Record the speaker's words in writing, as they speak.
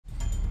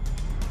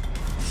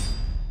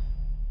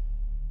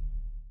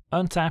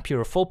Untap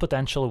your full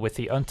potential with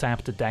the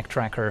Untapped Deck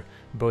Tracker.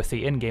 Both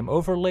the in-game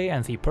overlay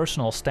and the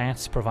personal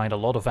stats provide a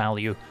lot of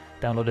value.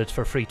 Download it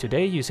for free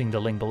today using the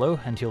link below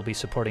and you'll be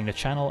supporting the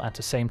channel at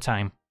the same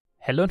time.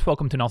 Hello and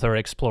welcome to another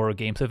Explorer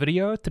Gameplay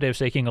video. Today we're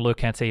taking a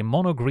look at a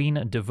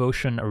Monogreen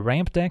Devotion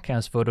ramp deck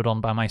as voted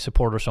on by my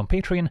supporters on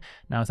Patreon,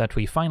 now that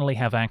we finally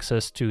have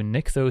access to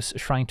Nykthos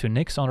Shrine to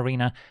Nyx on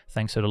Arena,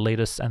 thanks to the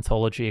latest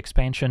Anthology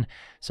expansion.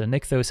 So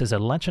Nykthos is a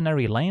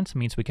legendary land,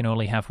 means we can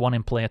only have one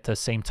in play at the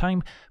same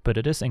time, but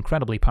it is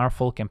incredibly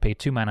powerful, can pay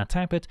 2 mana,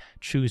 tap it,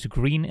 choose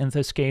green in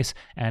this case,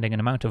 adding an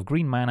amount of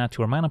green mana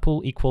to our mana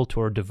pool equal to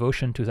our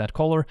devotion to that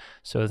color,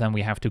 so then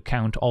we have to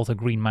count all the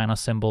green mana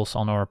symbols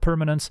on our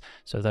permanents,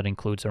 so that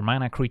includes our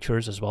mana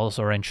creatures as well as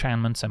our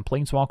enchantments and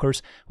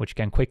planeswalkers, which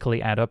can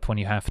quickly add up when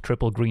you have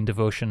triple green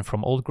devotion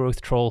from Old Growth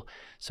Troll.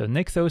 So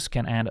Nykthos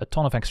can add a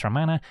ton of extra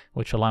mana,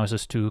 which allows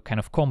us to kind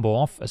of combo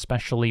off,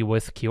 especially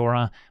with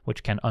Kiora,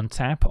 which can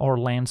untap our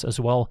lands as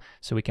well,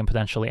 so we can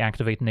potentially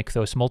activate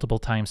Nykthos multiple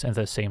times in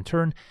the same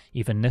turn.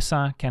 Even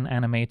Nissa can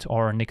animate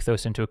our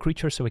Nykthos into a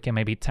creature, so we can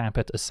maybe tap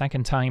it a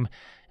second time.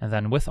 And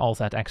then with all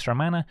that extra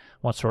mana,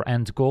 what's our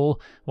end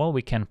goal? Well,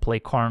 we can play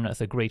Karn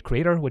the Great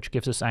Creator, which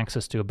gives us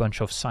access to a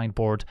bunch of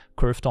sideboard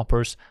curve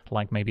toppers,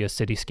 like maybe a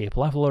Cityscape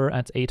Leveler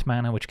at 8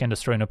 mana, which can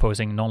destroy an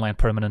opposing non-land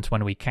permanent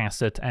when we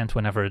cast it and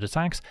whenever it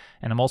attacks.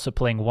 And I'm also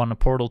playing one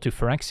Portal to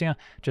Phyrexia,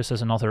 just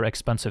as another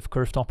expensive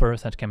curve topper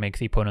that can make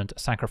the opponent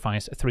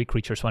sacrifice 3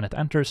 creatures when it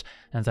enters,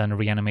 and then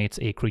reanimate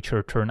a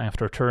creature turn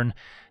after turn.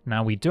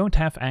 Now, we don't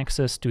have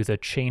access to the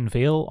Chain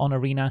Veil on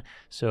Arena,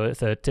 so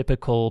the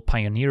typical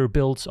Pioneer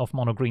builds of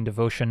Monogreen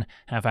Devotion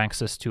have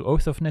access to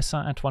Oath of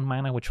Nissa at 1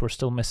 mana, which we're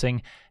still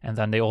missing, and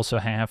then they also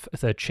have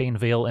the Chain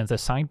Veil in the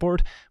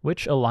sideboard,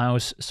 which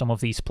allows some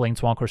of these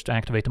Planeswalkers to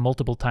activate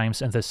multiple times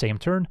in the same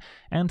turn,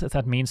 and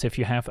that means if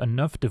you have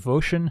enough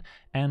Devotion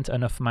and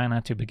enough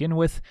mana to begin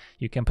with,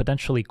 you can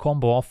potentially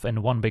combo off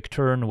in one big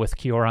turn with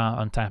Kiora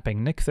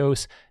untapping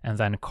Nykthos, and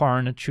then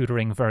Karn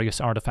tutoring various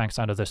artifacts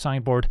out of the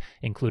sideboard,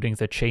 including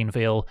the Chain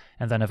Veil,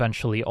 and then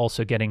eventually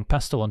also getting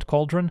Pestilent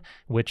Cauldron,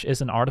 which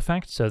is an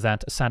artifact, so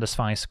that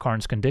satisfies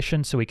Karn's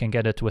condition, so we can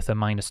get it with a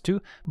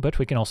 -2, but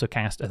we can also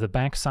cast the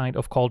backside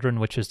of Cauldron,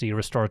 which is the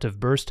Restorative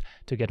Burst,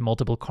 to get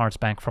multiple cards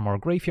back from our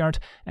graveyard,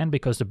 and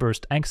because the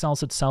burst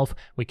exiles itself,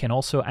 we can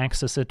also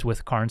access it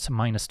with Karn's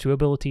 -2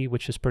 ability,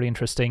 which is pretty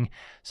interesting,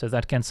 so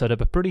that can set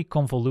up a pretty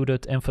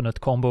convoluted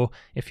infinite combo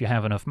if you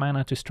have enough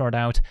mana to start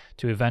out,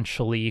 to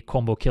eventually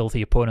combo kill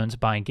the opponent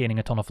by gaining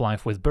a ton of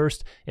life with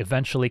burst,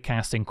 eventually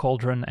casting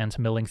Cauldron and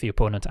milling the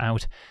opponent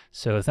out.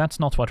 So that's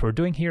not what we're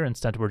doing here.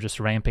 Instead, we're just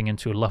ramping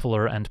into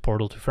Leveler and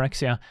Portal to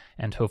Phyrexia,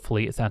 and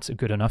hopefully that's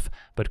good enough.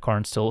 But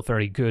Karn's still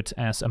very good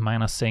as a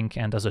mana sink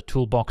and as a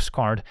toolbox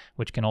card,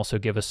 which can also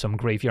give us some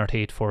graveyard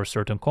hate for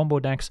certain combo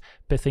decks.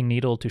 Pithing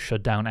Needle to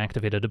shut down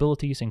activated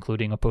abilities,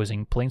 including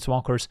opposing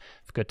Planeswalkers.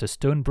 We've got the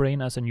Stone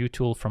Brain as a new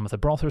tool from the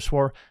Brothers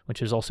War,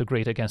 which is also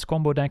great against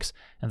combo decks.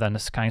 And then the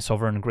Sky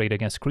Sovereign, great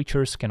against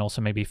creatures, can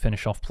also maybe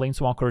finish off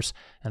Planeswalkers.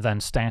 And then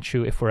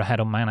Statue, if we're ahead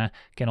on mana,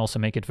 can also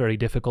make it very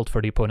difficult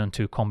for the opponent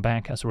to come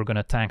back, as we're going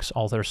to tax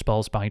all their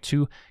spells by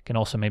 2. Can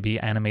also maybe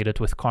animate it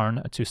with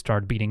Karn to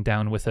start beating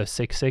down with a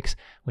 6/6,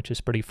 which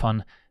is pretty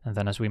fun. And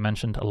then, as we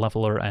mentioned, a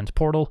Leveler and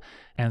Portal.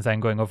 And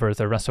then going over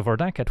the rest of our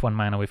deck, at 1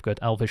 mana we've got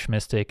Elvish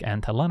Mystic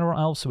and Telenor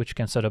Elves, which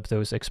can set up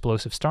those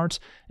explosive starts.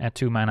 At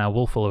 2 mana,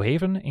 Wolfwillow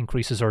Haven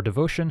increases our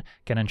devotion,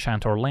 can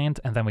enchant our land,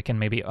 and then we can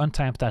maybe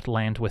untap that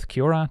land with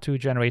Kiora to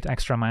generate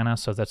extra mana,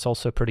 so that's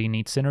also a pretty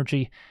neat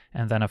synergy.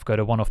 And then I've got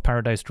a One of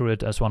Paradise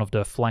Druid as one of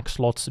the flex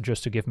slots,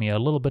 just to give me a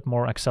little bit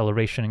more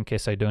acceleration in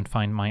case I don't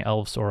find my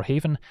Elves or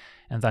Haven.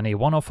 And then a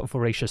One of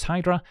Voracious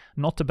Hydra,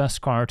 not the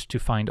best card to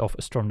find off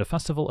Storm the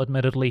Festival,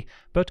 admittedly,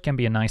 but can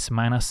be a nice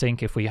mana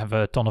sink if we have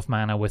a ton of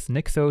mana with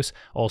Nykthos.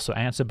 Also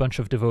adds a bunch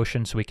of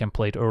devotion, so we can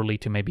play it early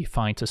to maybe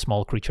fight a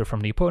small creature from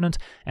the opponent,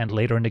 and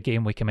later in the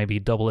game we can maybe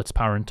double its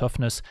power and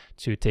toughness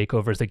to take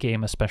over the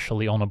game,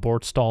 especially on a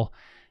board stall.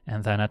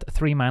 And then at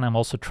 3 mana, I'm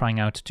also trying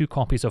out 2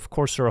 copies of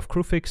Courser of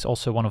Kruphix,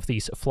 also one of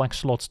these flex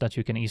slots that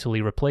you can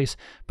easily replace,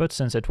 but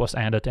since it was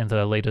added in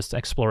the latest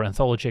Explorer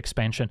Anthology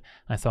expansion,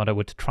 I thought I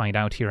would try it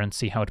out here and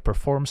see how it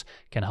performs.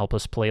 Can help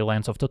us play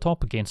lands off the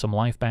top, gain some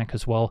life back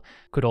as well.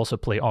 Could also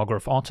play Augur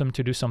of Autumn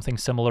to do something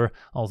similar,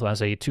 although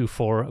as a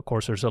 2/4,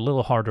 Courser's a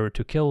little harder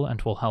to kill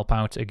and will help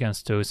out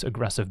against those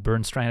aggressive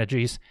burn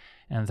strategies.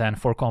 And then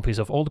 4 copies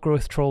of Old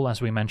Growth Troll,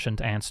 as we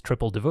mentioned, adds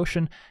triple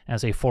devotion.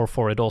 As a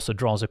 4/4, it also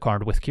draws a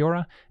card with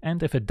Kiora,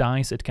 and if it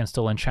dies, it can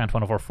still enchant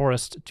one of our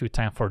forests to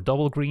tap for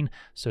double green,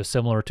 so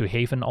similar to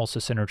Haven, also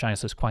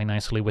synergizes quite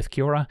nicely with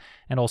Kiora,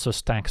 and also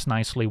stacks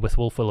nicely with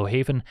Wolfwillow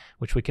Haven,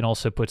 which we can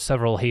also put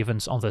several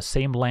Havens on the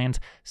same land,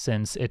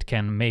 since it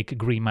can make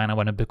green mana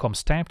when it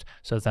becomes tapped,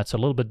 so that's a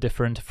little bit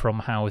different from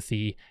how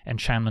the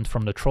enchantment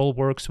from the Troll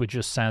works, which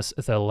just says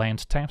the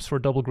land taps for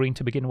double green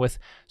to begin with,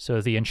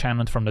 so the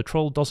enchantment from the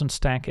Troll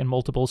doesn't stack in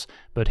multiples,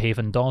 but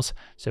Haven does.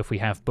 So if we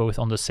have both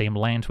on the same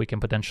land, we can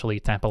potentially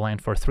tap a land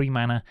for 3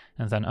 mana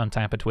and then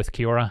untap it with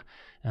Kiora.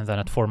 And then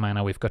at 4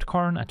 mana we've got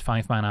Karn, at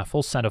 5 mana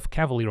full set of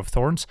Cavalier of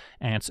Thorns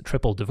and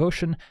triple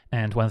Devotion,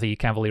 and when the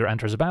Cavalier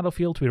enters the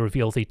battlefield we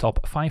reveal the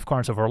top 5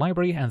 cards of our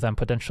library and then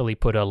potentially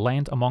put a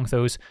land among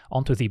those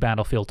onto the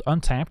battlefield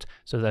untapped,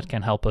 so that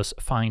can help us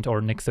find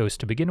or Nykthos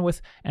to begin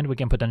with, and we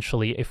can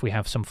potentially, if we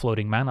have some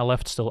floating mana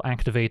left, still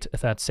activate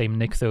that same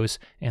Nykthos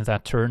in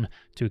that turn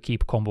to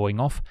keep comboing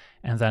off,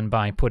 and then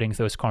by putting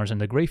those cards in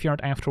the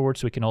graveyard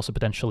afterwards we can also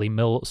potentially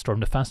mill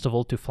Storm the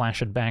Festival to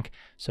flash it back,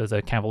 so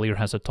the Cavalier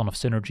has a ton of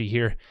synergy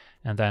here.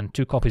 And then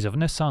 2 copies of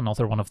Nissa,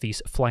 another one of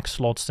these flex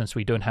slots since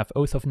we don't have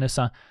Oath of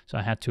Nissa, so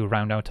I had to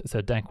round out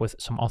the deck with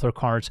some other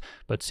cards,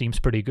 but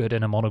seems pretty good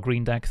in a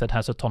mono-green deck that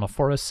has a ton of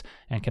forests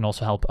and can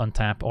also help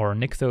untap our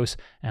Nykthos,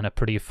 and a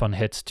pretty fun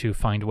hit to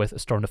find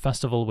with Storm the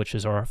Festival, which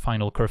is our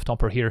final curve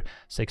topper here.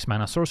 6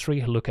 mana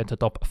sorcery, look at the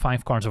top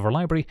 5 cards of our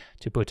library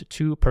to put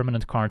 2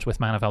 permanent cards with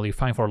mana value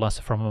 5 or less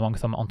from among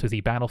them onto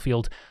the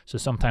battlefield, so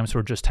sometimes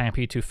we're just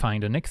happy to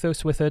find a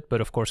Nykthos with it, but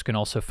of course can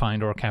also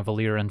find our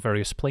Cavalier and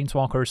various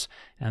planeswalkers,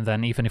 and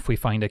then even if we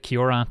find a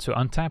Kiora to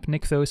untap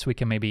Nykthos, we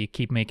can maybe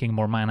keep making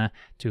more mana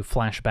to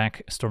flash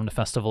back Storm the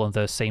Festival in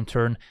the same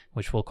turn,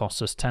 which will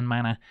cost us 10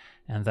 mana.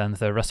 And then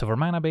the rest of our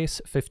mana base,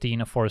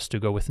 15 Forest to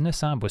go with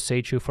Nissa,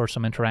 Boseiju for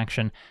some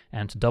interaction,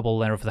 and double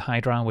Lair of the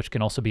Hydra, which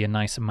can also be a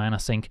nice mana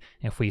sink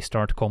if we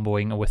start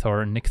comboing with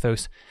our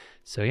Nykthos.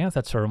 So yeah,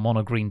 that's our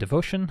mono-green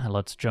Devotion.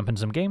 Let's jump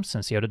into some games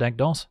and see how the deck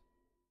does.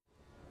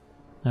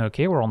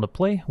 Okay, we're on the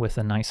play with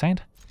a nice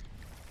hand.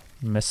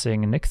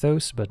 Missing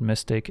Nykthos, but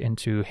Mystic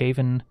into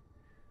Haven.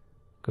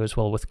 Goes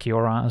well with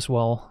Kiora as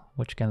well,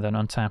 which can then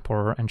untap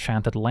our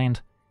enchanted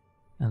land,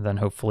 and then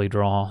hopefully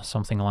draw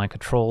something like a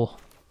troll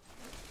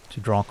to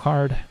draw a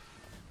card.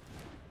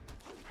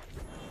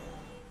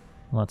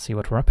 Let's see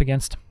what we're up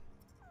against.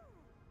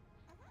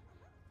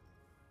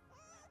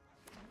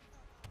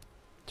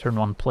 Turn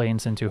 1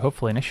 planes into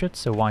hopefully Initiate,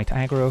 so white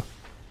aggro.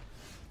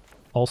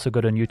 Also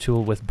got a new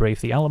tool with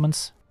Brave the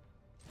Elements,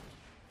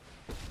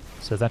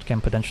 so that can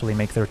potentially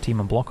make their team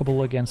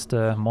unblockable against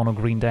a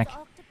mono-green deck.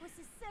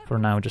 For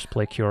now, just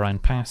play Kiora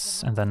and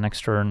pass, and then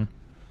next turn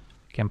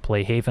can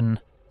play Haven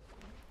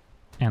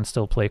and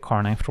still play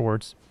Karn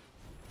afterwards.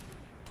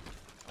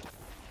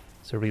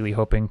 So really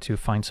hoping to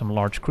find some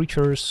large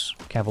creatures.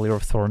 Cavalier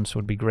of Thorns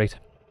would be great.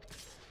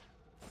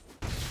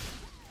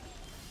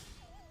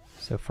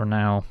 So for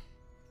now,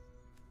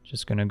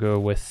 just gonna go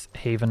with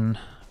Haven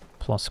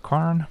plus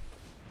Karn.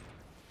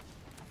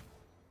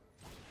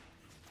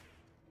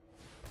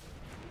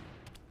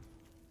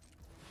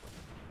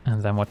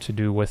 And then what to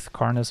do with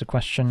Karn is a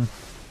question.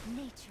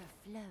 Nature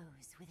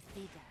flows with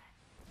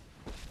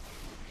vigor.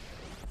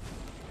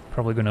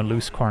 Probably gonna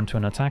lose Karn to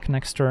an attack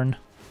next turn.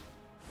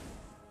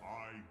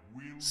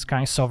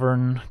 Sky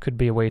Sovereign could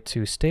be a way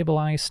to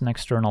stabilize.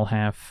 Next turn I'll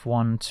have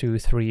 1, 2,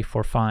 3,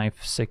 4, 5,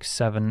 6,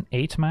 7,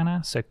 8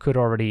 mana, so I could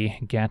already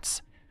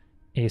get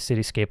a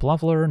Cityscape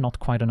Leveler, not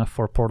quite enough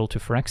for Portal to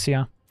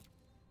Phyrexia.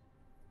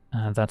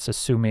 That's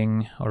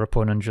assuming our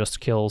opponent just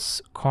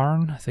kills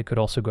Karn. They could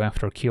also go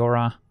after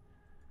Kiora,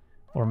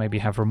 or maybe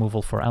have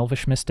removal for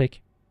Elvish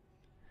Mystic.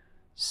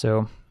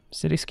 So,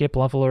 Cityscape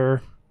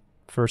Leveler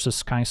versus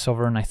Sky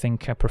Sovereign, I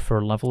think I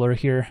prefer Leveler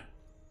here.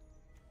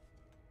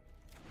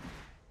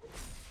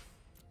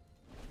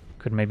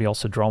 Could maybe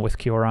also draw with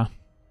Kiora.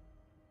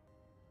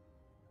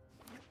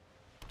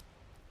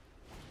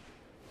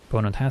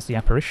 Opponent has the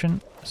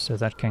Apparition, so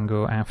that can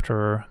go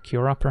after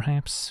Kiora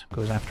perhaps,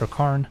 goes after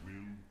Karn,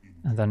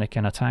 and then it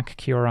can attack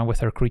Kiora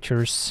with her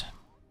creatures,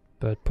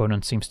 but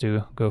opponent seems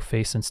to go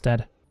face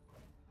instead.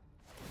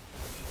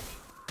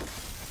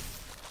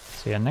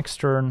 So yeah, next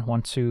turn,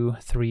 1, 2,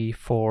 3,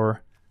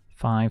 4,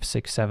 5,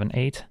 6, 7,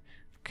 8.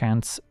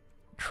 Can't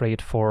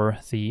trade for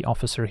the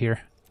Officer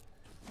here,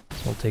 so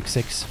we'll take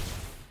 6.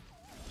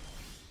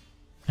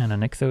 And a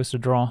Nykthos to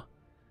draw.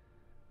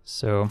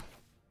 So,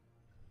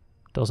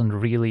 doesn't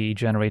really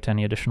generate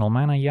any additional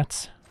mana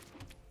yet.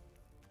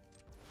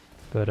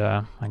 But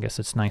I guess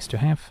it's nice to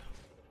have.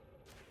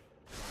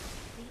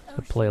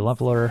 So play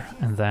Leveler,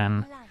 and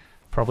then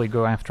probably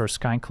go after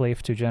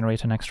Skyclave to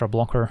generate an extra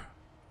blocker.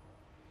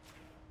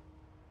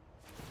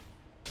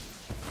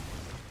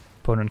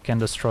 Opponent can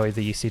destroy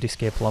the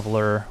Cityscape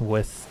Leveler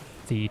with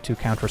the 2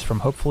 counters from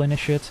Hopeful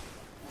Initiate,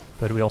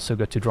 but we also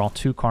get to draw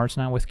 2 cards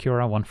now with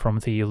Kiora, one from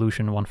the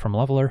Illusion, one from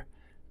Leveler,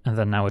 and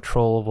then now a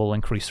Troll will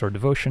increase our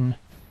Devotion,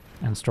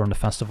 and Storm the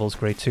Festival is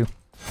great too.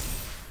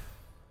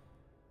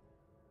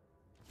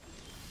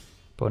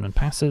 Opponent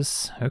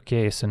passes.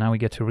 Okay, so now we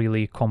get to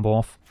really combo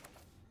off.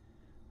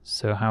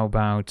 So how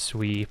about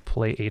we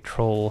play a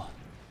Troll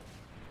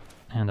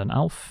and an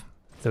Elf.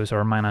 Those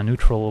are mana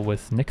neutral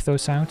with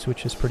Nykthos out,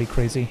 which is pretty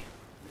crazy.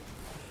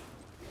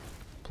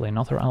 Play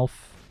another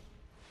Elf.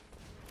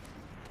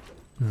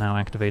 Now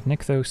activate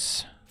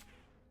Nykthos.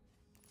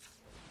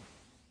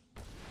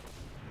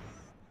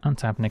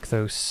 Untap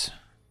Nykthos.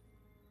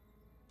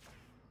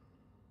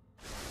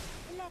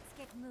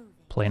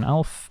 Play an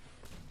Elf.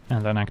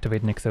 And then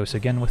activate Nykthos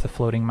again with a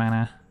floating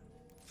mana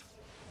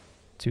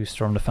to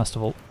Storm the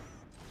Festival.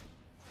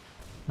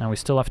 Now we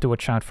still have to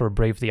watch out for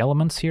Brave the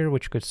Elements here,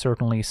 which could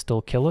certainly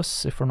still kill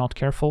us if we're not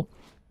careful.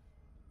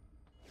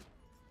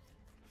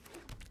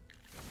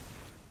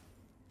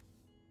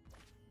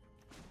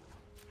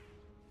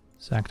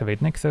 So activate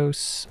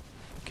Nykthos.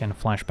 Can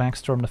flash back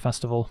Storm the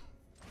Festival.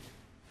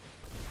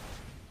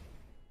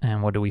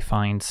 And what do we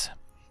find?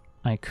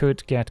 I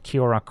could get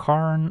Kiora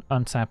Karn,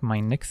 untap my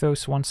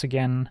Nykthos once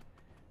again,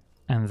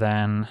 and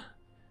then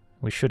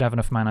we should have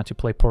enough mana to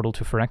play Portal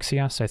to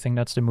Phyrexia, so I think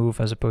that's the move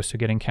as opposed to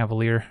getting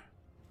Cavalier.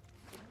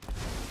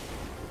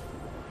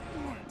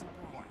 Not to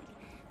brag,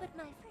 but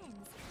my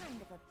friend's kind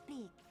of a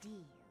big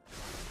deal.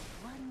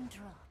 One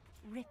drop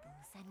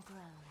ripples and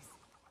grows.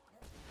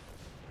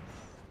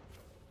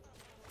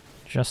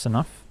 Just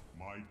enough.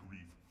 My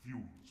grief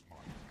fuels my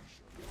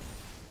passion.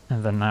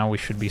 And then now we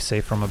should be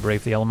safe from a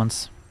Brave the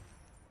Elements.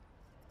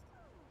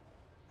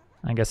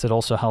 I guess it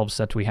also helps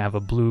that we have a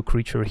blue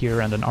creature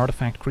here and an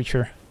artifact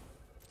creature.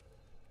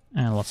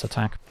 And let's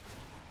attack.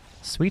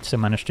 Sweet, so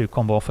managed to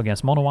combo off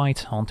against Mono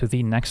White. On to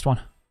the next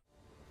one.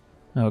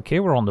 Okay,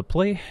 we're on the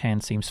play.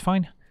 Hand seems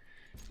fine.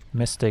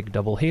 Mystic,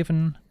 Double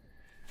Haven.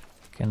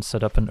 Can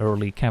set up an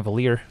early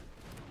Cavalier.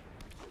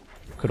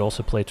 Could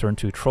also play turn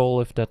 2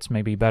 Troll if that's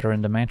maybe better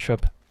in the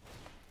matchup.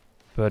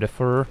 But if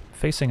we're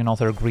facing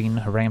another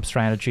green ramp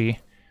strategy,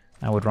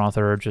 I would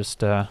rather just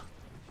go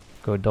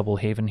Double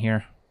Haven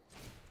here.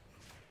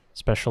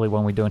 Especially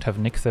when we don't have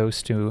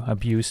Nykthos to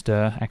abuse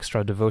the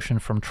extra devotion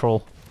from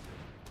Troll.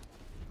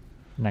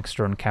 Next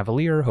turn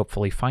Cavalier,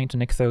 hopefully find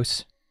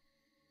Nykthos.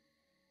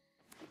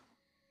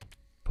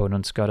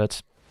 Opponent's got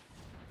it.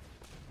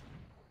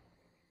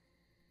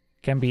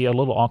 Can be a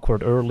little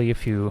awkward early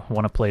if you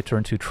want to play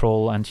turn 2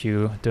 Troll and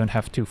you don't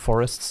have 2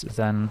 forests,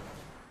 then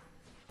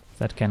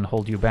that can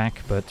hold you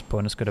back, but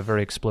opponent's got a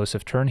very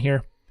explosive turn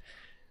here.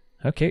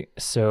 Okay,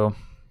 so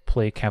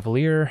play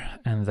Cavalier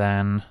and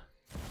then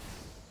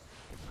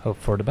hope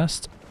for the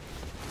best.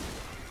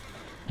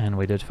 And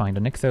we did find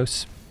a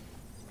Nykthos.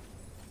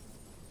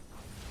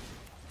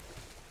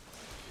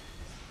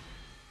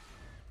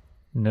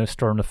 No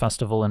Storm the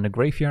Festival in the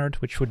graveyard,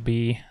 which would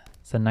be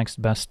the next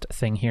best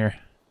thing here.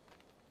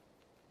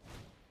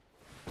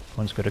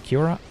 One's got a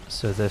Kiora,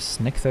 so this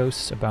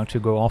Nykthos about to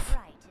go off.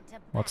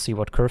 Let's see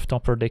what Curve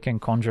Topper they can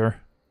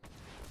conjure.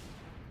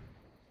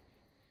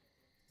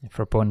 If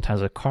our opponent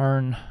has a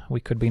Karn, we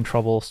could be in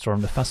trouble.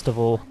 Storm the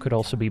Festival could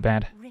also be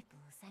bad.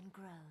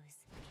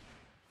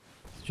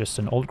 Just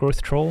an Old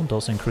Growth Troll,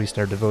 does increase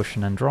their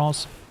devotion and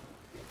draws.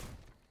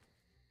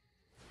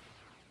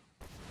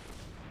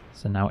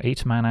 So now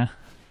 8 mana,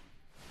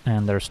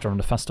 and there's Storm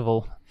the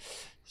Festival,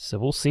 so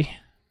we'll see.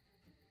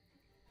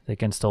 They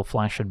can still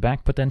flash it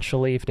back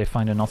potentially if they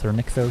find another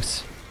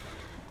Nykthos.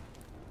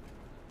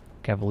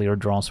 Cavalier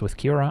draws with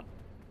Kiora.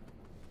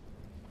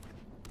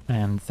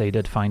 And they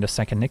did find a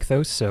second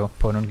Nykthos, so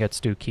opponent gets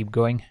to keep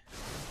going.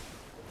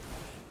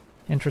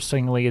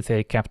 Interestingly,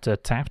 they kept a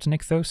tapped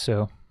Nykthos,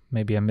 so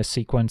maybe a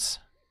missequence.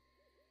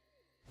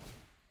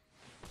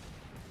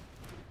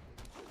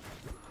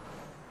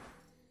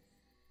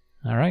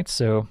 Alright,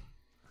 so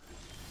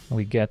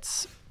we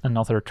get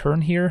another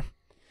turn here.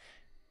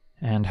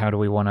 And how do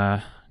we want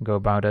to go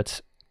about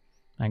it?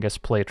 I guess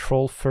play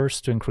Troll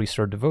first to increase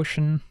our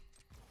devotion.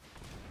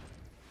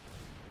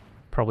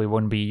 Probably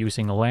wouldn't be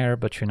using a lair,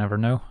 but you never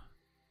know.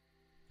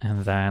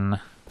 And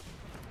then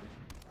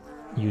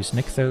use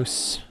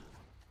Nykthos.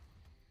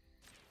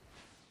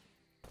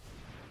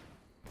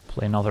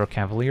 Play another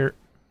Cavalier.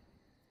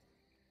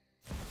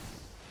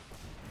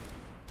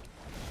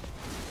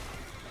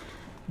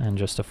 And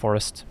just a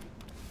forest.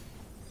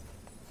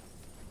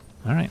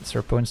 Alright, so our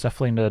opponent's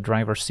definitely in the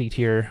driver's seat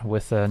here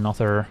with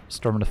another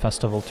Storm of the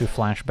Festival to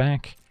flash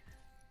back.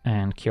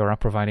 And Kiora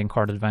providing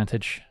card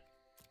advantage.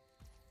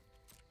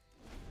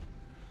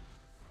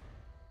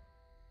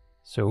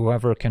 So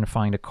whoever can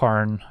find a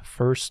Karn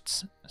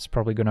first is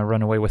probably going to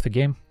run away with the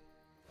game.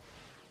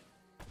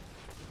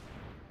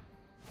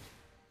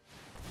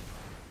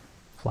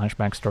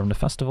 Flashback Storm the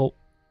Festival.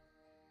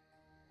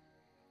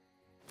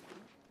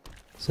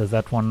 So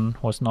that one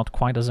was not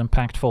quite as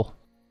impactful.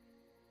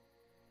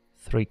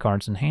 3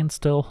 cards in hand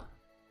still.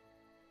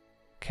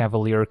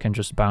 Cavalier can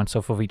just bounce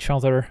off of each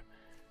other,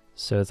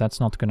 so that's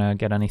not gonna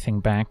get anything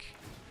back.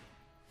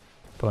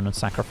 Opponent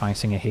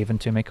sacrificing a Haven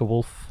to make a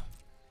Wolf.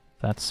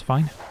 That's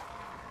fine.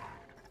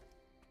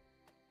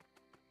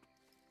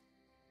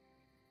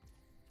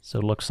 So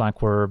it looks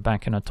like we're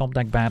back in a top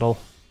deck battle.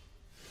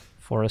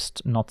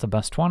 Forest, not the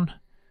best one.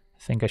 I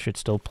think I should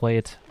still play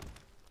it.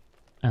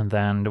 And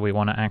then do we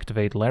want to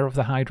activate Lair of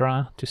the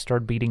Hydra to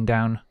start beating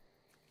down?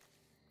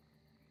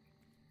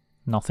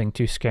 Nothing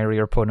too scary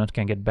our opponent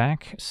can get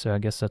back, so I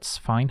guess that's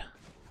fine.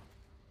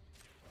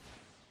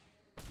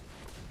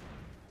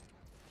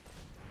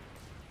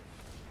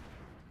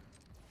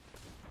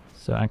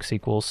 So X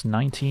equals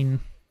 19.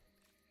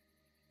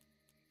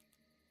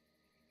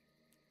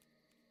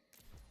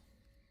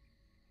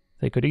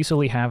 They could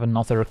easily have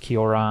another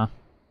Kiora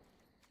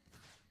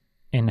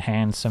in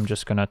hand, so I'm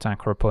just gonna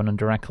attack our opponent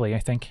directly, I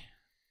think.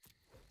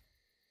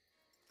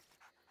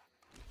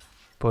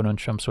 Opponent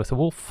jumps with a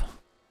Wolf.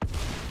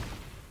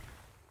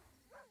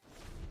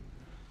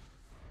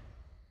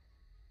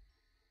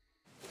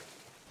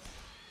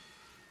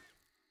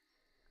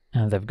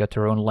 And they've got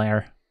their own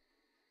lair.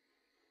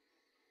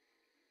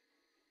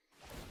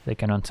 They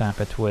can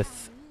untap it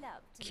with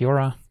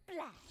Kiora. Their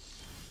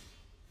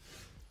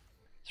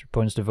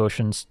opponent's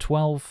devotion's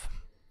 12.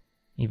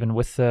 Even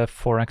with the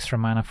 4 extra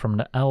mana from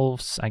the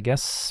elves, I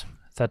guess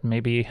that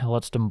maybe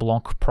lets them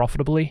block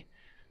profitably.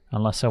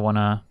 Unless I want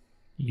to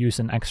use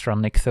an extra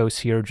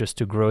Nykthos here just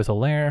to grow the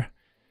lair.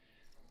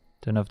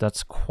 Don't know if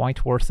that's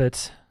quite worth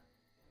it.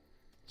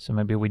 So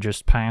maybe we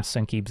just pass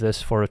and keep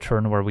this for a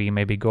turn where we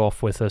maybe go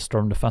off with a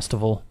Storm the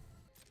Festival.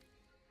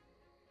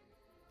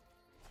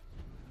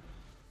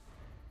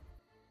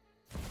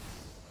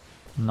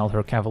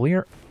 Another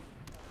Cavalier.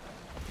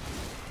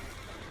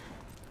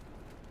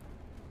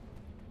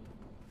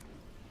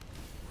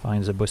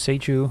 Finds a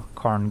Boseiju.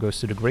 Karn goes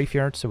to the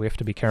graveyard, so we have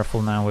to be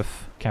careful now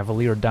if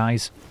Cavalier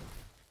dies.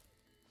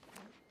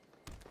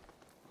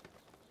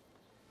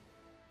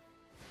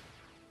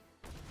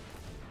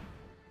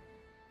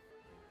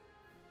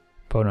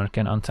 Opponent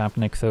can untap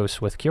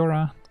Nykthos with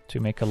Kiora to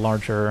make a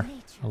larger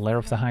Lair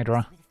of the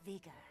Hydra.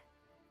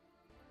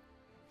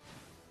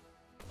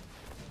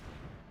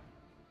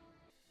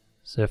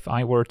 So if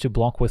I were to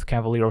block with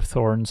Cavalier of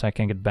Thorns, I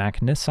can get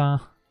back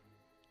Nissa.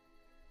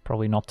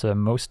 Probably not the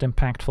most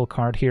impactful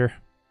card here.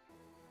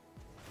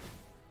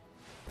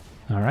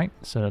 Alright,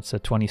 so that's a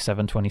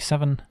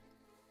 27-27.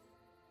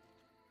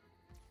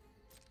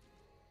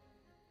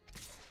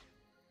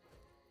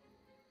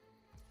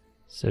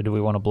 So do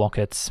we want to block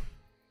it?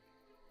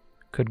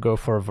 Could go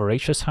for a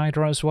Voracious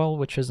Hydra as well,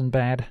 which isn't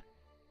bad.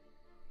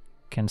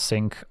 Can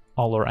sink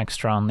all our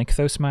extra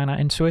Nykthos mana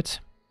into it.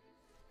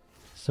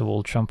 So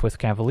we'll jump with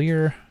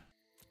Cavalier.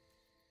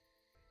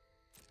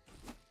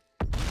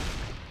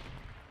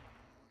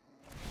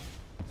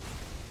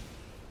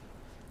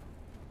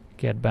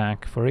 Get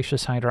back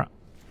Voracious Hydra.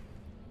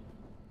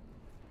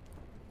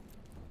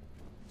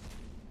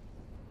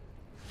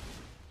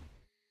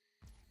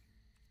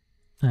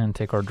 And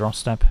take our draw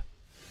step.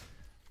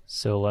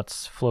 So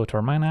let's float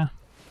our mana.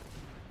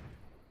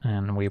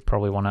 And we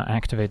probably want to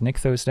activate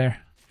Nykthos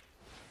there.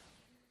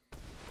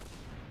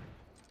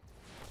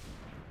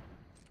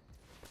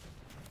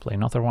 Play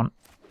another one.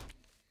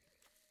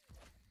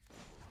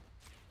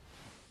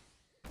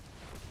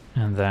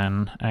 And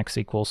then x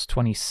equals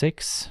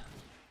 26.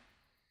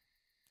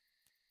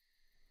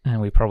 And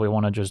we probably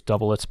want to just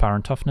double its power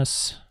and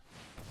toughness.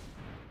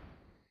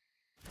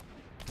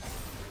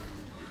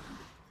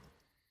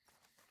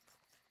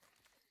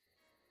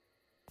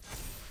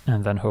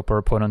 And then hope our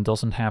opponent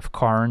doesn't have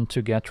Karn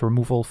to get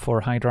removal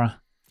for Hydra.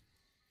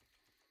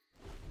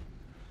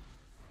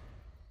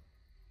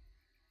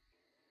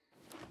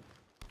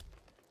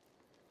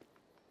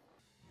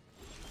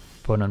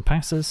 Opponent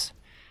passes.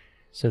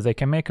 So they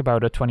can make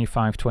about a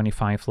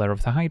 25-25 Lair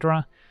of the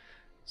Hydra.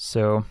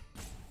 So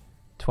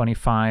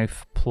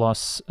 25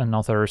 plus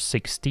another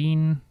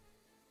 16.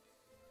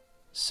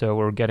 So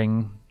we're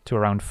getting to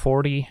around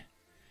 40.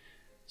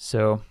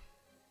 So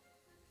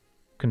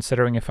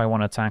considering if I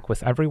want to attack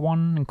with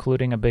everyone,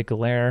 including a big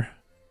lair,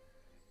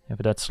 if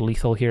that's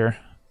lethal here.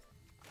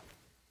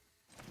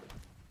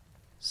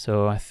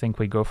 So I think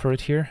we go for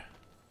it here.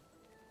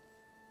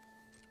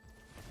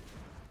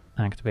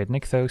 Activate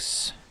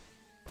Nykthos.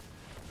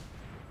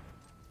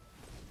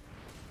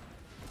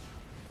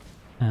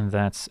 And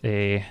that's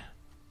a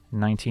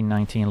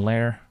 1919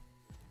 lair.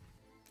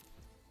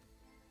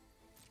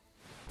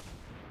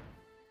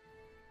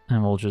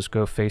 And we'll just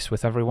go face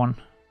with everyone.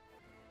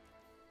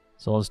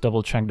 So let's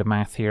double check the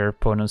math here.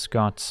 Opponent's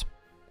got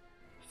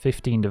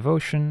 15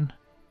 devotion,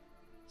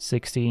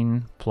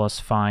 16 plus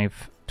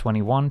 5,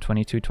 21,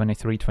 22,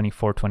 23,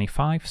 24,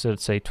 25. So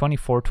it's a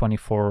 24,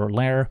 24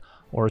 lair,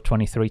 or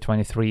 23,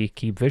 23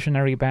 keep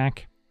visionary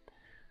back.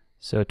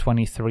 So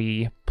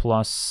 23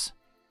 plus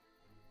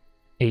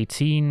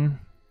 18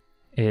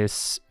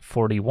 is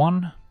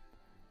 41.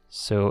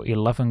 So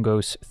 11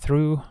 goes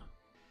through.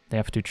 They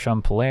have to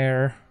jump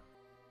lair.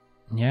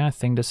 Yeah, I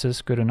think this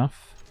is good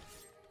enough.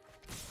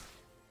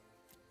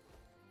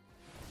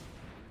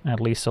 At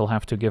least I'll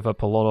have to give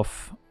up a lot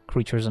of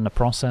creatures in the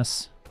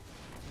process,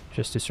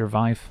 just to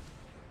survive.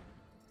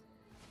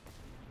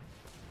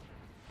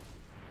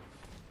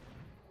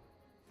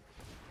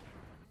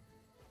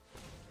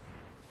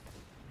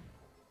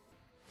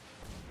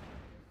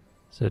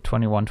 So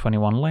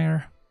 21-21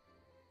 lair.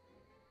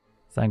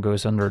 That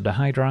goes under the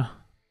Hydra.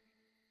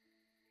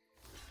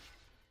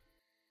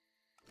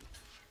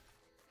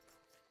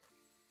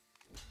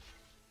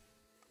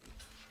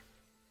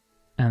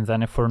 And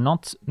then if we're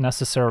not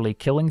necessarily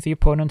killing the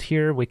opponent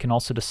here, we can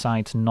also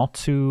decide not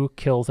to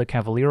kill the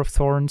Cavalier of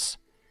Thorns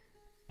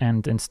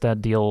and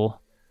instead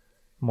deal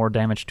more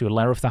damage to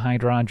Lair of the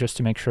Hydra just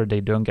to make sure they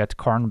don't get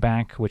Karn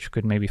back, which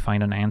could maybe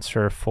find an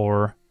answer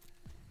for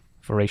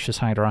Voracious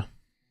Hydra.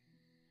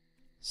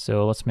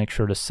 So let's make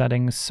sure the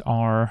settings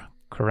are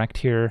correct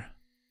here.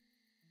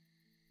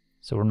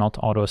 So we're not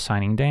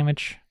auto-assigning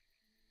damage.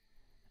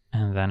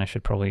 And then I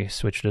should probably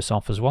switch this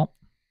off as well.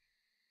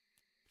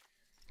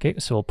 Okay,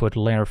 so we'll put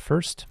Lair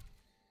first.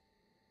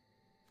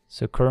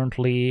 So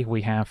currently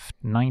we have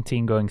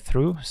 19 going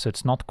through, so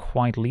it's not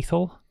quite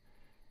lethal.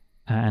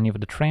 any of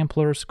the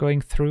tramplers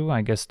going through.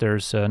 I guess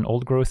there's an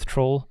old growth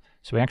troll,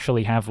 so we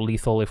actually have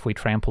lethal if we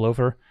trample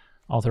over.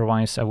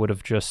 Otherwise I would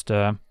have just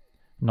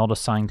not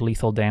assigned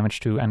lethal damage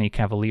to any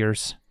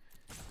cavaliers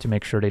to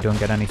make sure they don't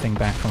get anything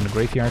back from the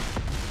graveyard.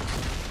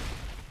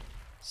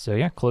 So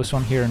yeah, close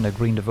one here in the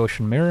Green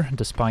Devotion Mirror.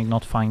 Despite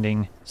not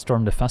finding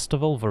Storm the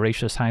Festival,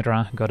 Voracious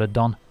Hydra got it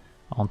done.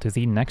 On to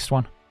the next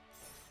one.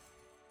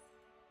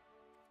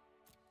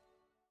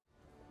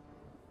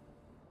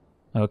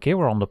 Okay,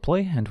 we're on the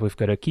play, and we've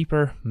got a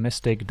Keeper,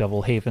 Mystic,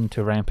 Double Haven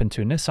to ramp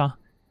into Nissa.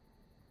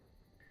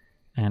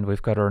 And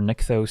we've got our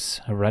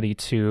Nykthos ready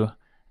to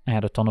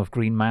add a ton of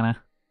green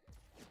mana.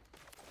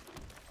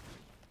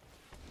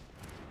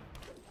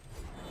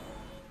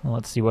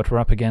 Let's see what we're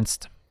up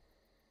against.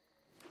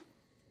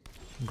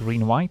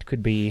 Green-white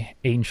could be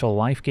Angel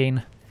Life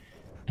Gain,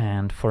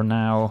 and for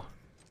now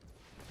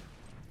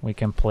we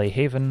can play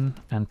Haven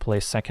and play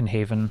second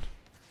Haven.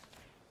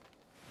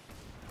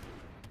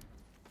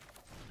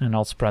 And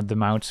I'll spread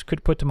them out.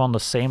 Could put them on the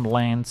same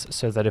lands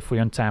so that if we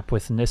untap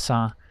with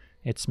Nissa,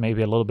 it's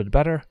maybe a little bit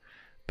better,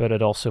 but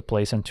it also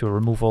plays into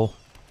removal.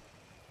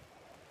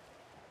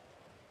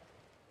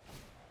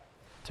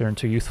 Turn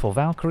to Youthful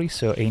Valkyrie,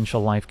 so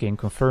Angel Life Gain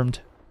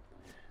confirmed.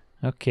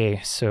 Okay,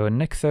 so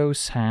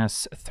Nykthos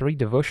has 3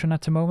 devotion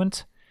at the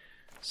moment,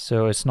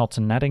 so it's not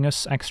netting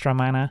us extra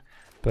mana,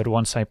 but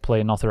once I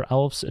play another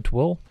elves it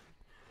will.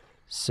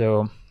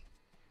 So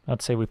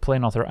let's say we play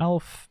another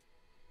elf,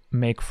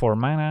 make 4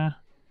 mana,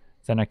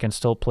 then I can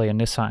still play a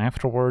Nissa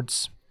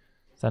afterwards.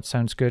 That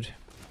sounds good.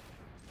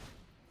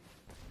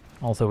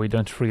 Although we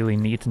don't really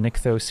need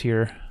Nykthos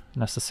here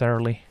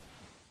necessarily.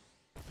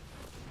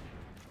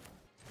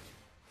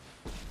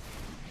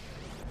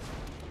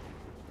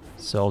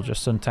 So I'll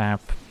just untap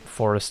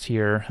Forest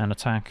here and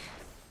attack.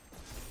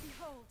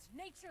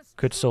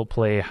 Could still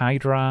play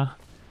Hydra,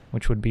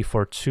 which would be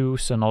for 2,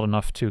 so not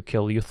enough to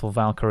kill Youthful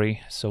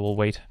Valkyrie, so we'll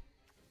wait.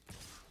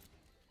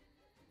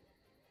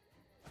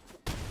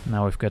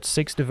 Now we've got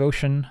 6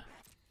 devotion.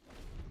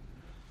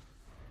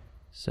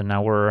 So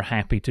now we're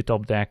happy to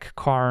top deck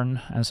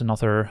Karn as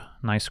another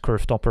nice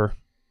curve topper.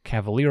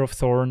 Cavalier of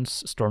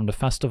Thorns, Storm the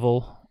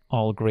Festival,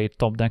 all great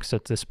top decks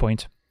at this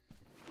point.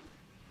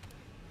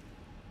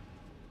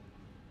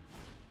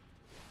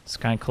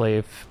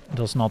 Skyclave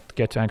does not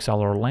get to exile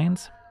or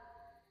land,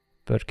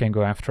 but can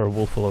go after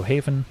Wolfwillow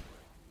Haven.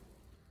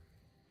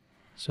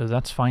 So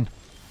that's fine.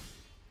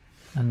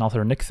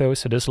 Another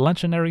Nykthos. It is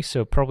legendary,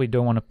 so probably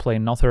don't want to play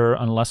another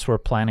unless we're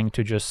planning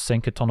to just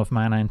sink a ton of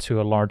mana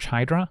into a large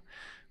Hydra,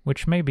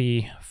 which may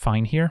be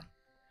fine here.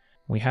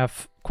 We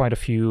have quite a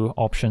few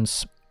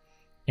options,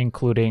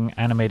 including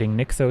animating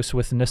Nykthos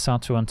with Nissa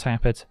to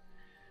untap it.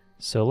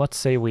 So let's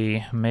say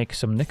we make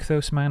some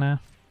Nykthos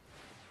mana.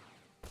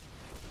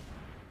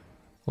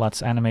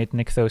 Let's animate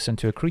Nykthos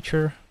into a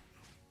creature.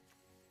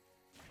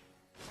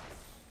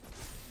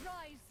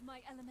 Rise, my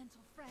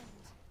elemental friend.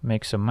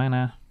 Make some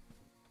mana.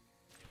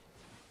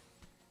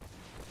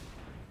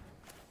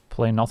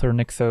 Play another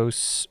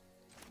Nykthos.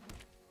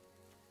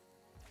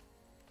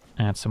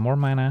 Add some more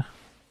mana.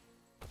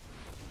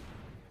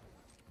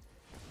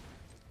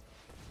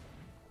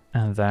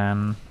 And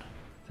then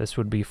this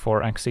would be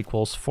for x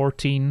equals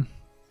 14.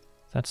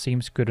 That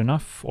seems good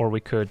enough. Or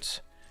we could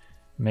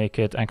make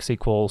it x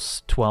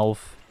equals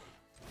 12.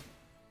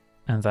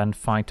 And then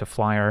fight a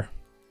flyer.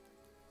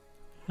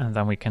 And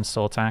then we can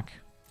still attack.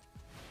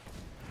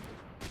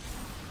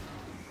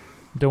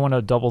 Don't want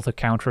to double the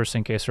counters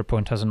in case our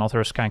opponent has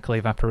another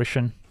Skyclave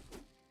Apparition.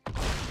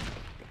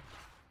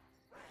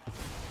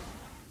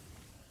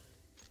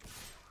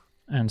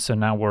 And so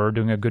now we're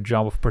doing a good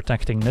job of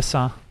protecting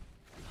Nissa,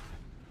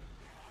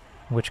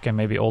 which can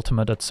maybe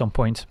ultimate at some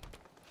point.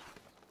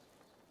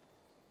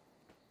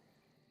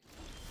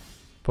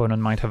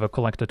 Opponent might have a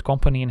Collected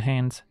Company in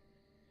hand.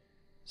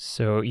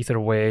 So either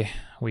way,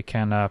 we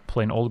can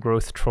play an Old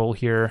Growth Troll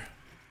here.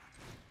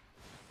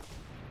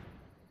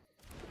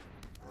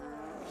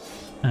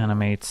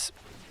 Animate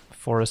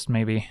Forest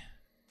maybe.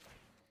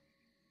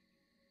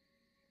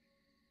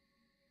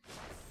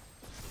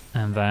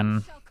 And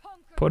then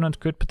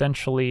opponent could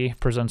potentially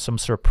present some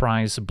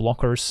surprise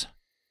blockers.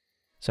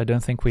 So I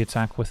don't think we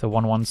attack with the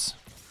 1/1s.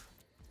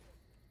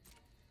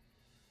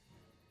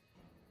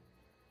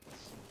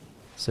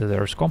 So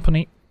there's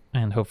Company,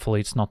 and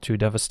hopefully it's not too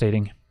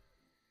devastating.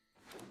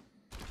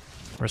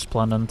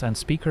 Resplendent and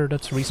Speaker,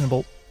 that's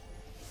reasonable.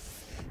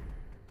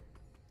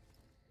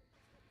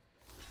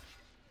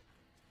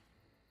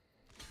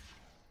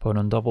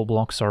 Opponent double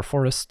blocks our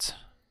Forest,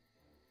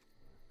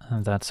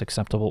 and that's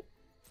acceptable.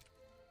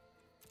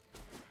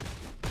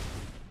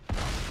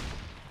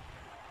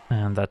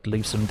 And that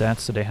leaves them dead,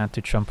 so they had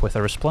to jump with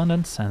a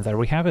Resplendent, and there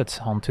we have it,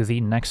 on to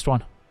the next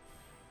one.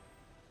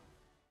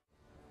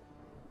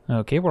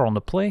 Okay, we're on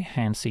the play,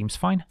 hand seems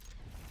fine.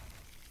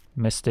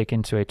 Mystic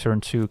into a turn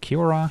 2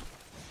 Kiora,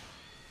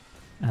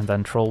 and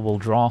then Troll will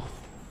draw,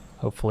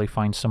 hopefully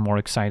find some more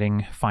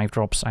exciting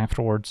 5-drops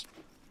afterwards.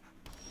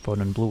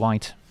 Opponent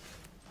blue-white.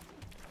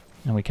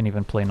 And we can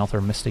even play another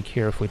Mystic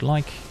here if we'd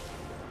like.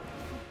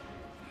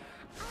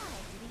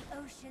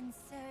 Destruction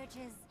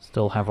surges.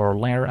 Still have our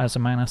lair as a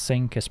mana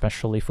sink,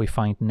 especially if we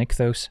find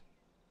Nykthos.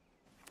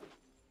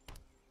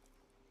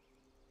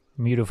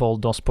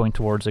 Mutavault does point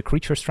towards a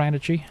creature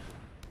strategy,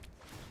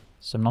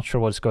 so I'm not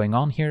sure what's going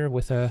on here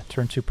with a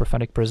turn 2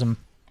 Prophetic Prism.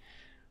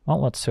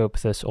 Well, let's hope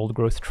this Old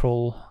Growth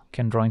Troll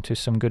can draw into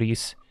some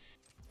goodies.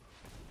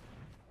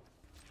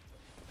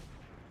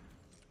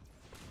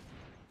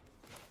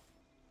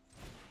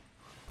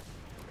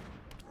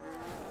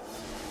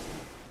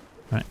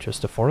 Right,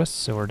 just a forest,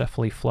 so we're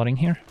definitely flooding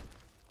here.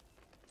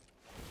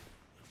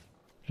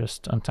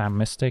 Just untap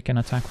Mystic and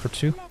attack for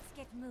 2. Let's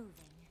get moving.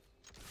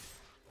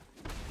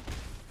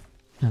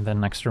 And then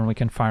next turn we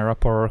can fire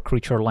up our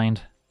creature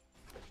land.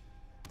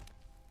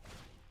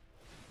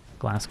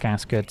 Glass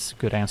Casket,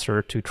 good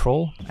answer to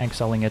Troll,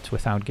 exiling it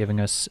without giving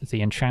us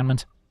the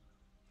enchantment.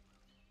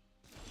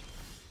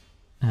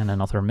 And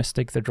another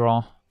Mystic the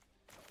draw.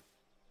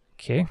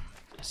 Okay,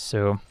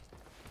 so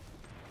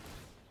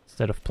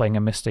instead of playing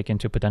a Mystic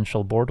into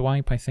potential board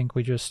wipe, I think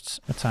we just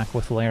attack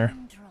with Lair.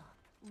 One drop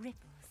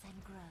ripples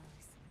and grows.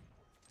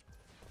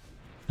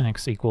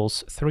 X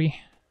equals 3.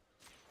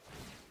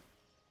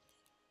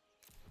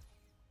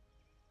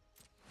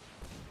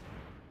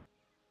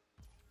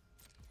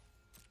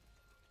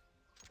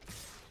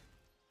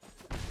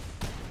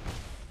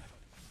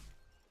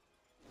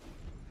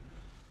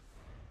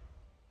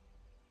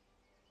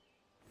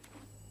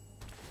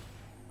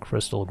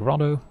 Crystal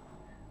Grotto.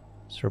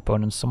 So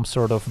opponent's some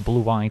sort of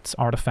blue-white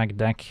artifact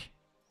deck.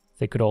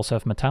 They could also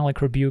have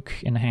Metallic Rebuke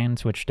in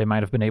hand, which they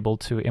might have been able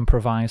to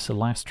improvise the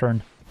last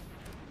turn.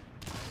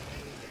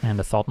 And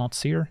a Thought-Knot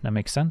Seer, that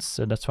makes sense,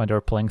 so that's why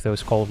they're playing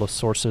those colorless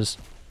sources.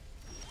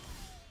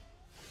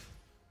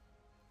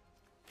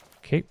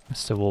 Okay,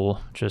 so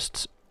we'll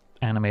just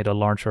animate a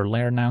larger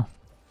lair now.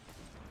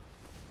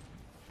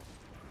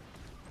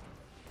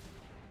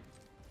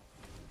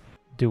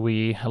 Do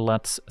we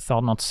let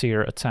Thought-Knot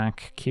Seer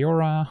attack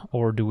Kiora,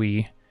 or do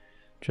we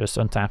just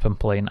untap and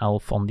play an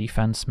elf on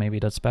defense? Maybe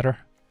that's better.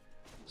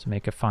 So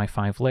make a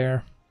 5/5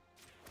 lair.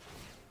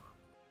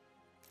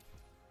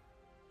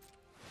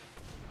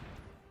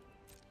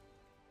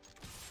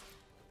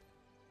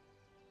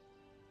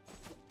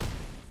 I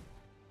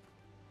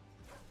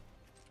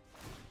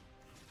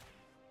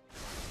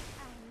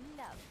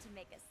love to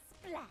make a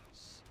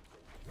splash.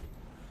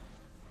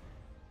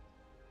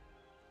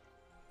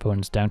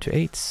 Opponent's down to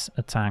 8,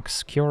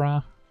 attacks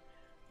Kiora.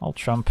 I'll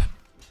jump.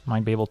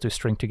 Might be able to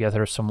string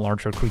together some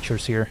larger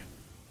creatures here.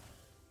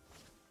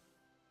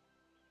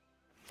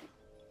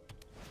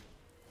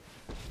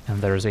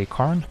 And there's a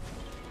Karn.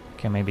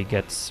 Can maybe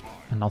get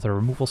another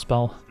removal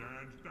spell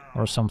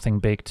or something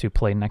big to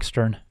play next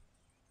turn.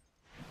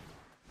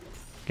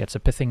 Gets a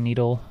Pithing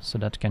Needle, so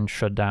that can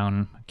shut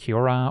down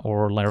Kiora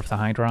or Lair of the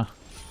Hydra.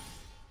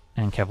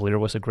 And Cavalier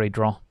was a great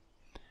draw.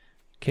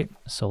 Okay,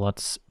 so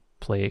let's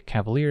play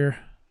Cavalier.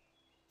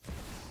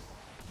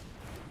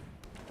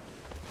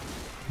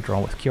 Draw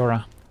with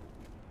Kiora.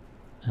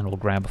 And we'll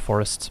grab a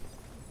forest.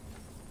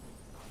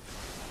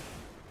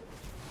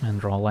 And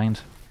draw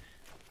land.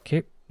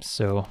 Okay,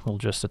 so we'll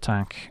just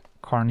attack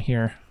Karn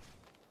here.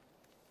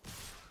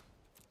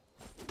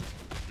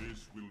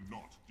 This will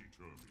not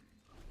deter me.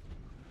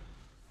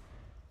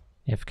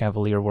 If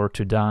Cavalier were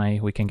to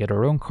die, we can get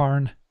our own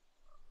Karn,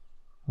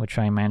 which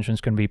I imagine is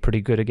going to be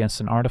pretty good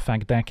against an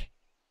artifact deck.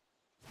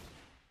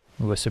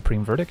 Ooh, a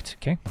Supreme Verdict,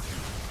 okay.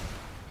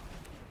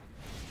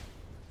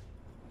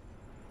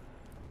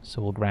 So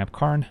we'll grab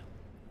Karn.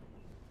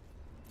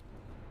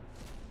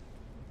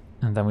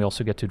 And then we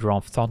also get to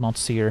draw Thought-Knot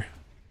Seer.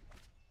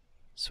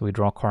 So we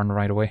draw Karn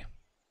right away.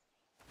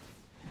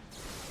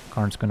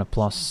 Karn's gonna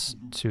plus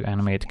to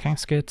animate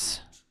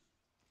Casket.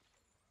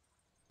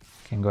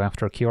 Can go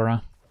after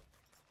Kiora.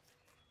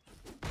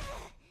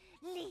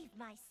 Leave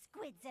my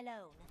squids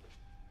alone.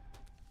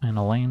 And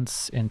a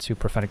lands into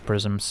Prophetic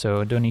Prism,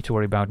 so don't need to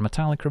worry about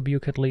Metallic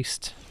Rebuke at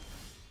least.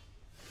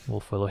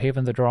 Wolfwillow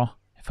Haven the draw.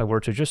 If I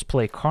were to just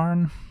play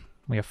Karn,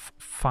 we have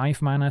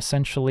 5 mana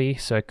essentially,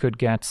 so I could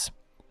get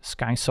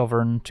Sky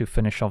Sovereign to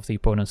finish off the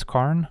opponent's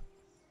Karn.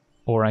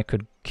 Or I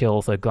could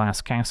kill the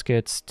Glass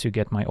Casket to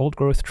get my Old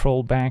Growth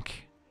Troll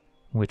back,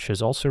 which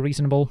is also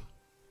reasonable.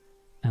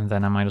 And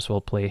then I might as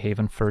well play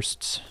Haven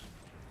first.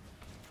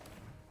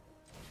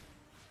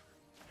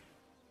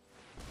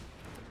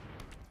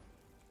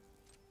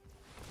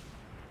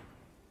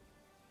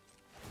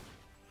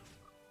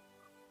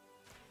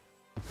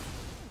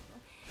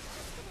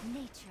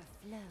 Nature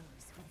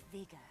flows with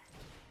vigor.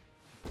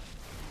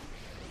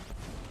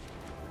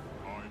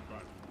 I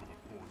battle with a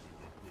force of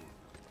the good.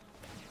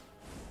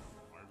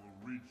 I will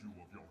rid you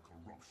of your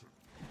corruption.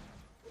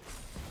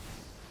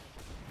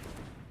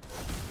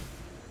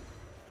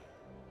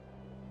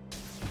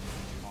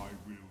 I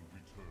will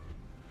return.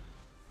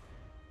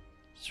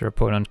 So your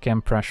opponent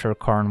can pressure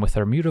Karn with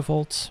their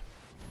Mutavault.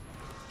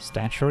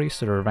 Statuary,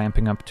 so they're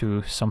ramping up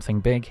to something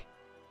big.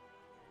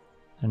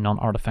 The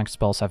non-artifact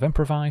spells have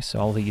Improvise, so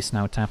all these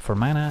now tap for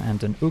mana, and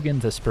then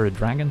Ugin, the Spirit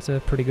Dragon's a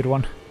pretty good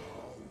one.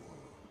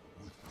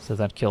 So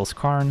that kills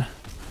Karn.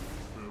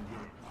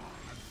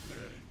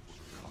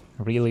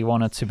 Really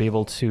wanted to be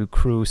able to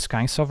crew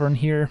Sky Sovereign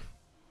here,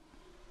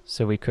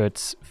 so we could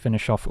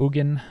finish off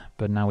Ugin,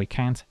 but now we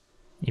can't.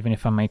 Even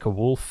if I make a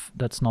wolf,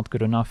 that's not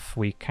good enough.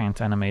 We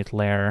can't animate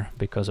Lair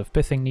because of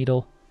Pithing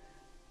Needle.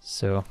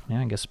 So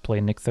yeah, I guess play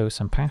Nykthos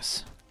and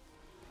pass.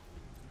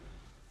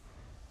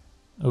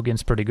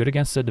 Ugin's pretty good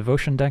against the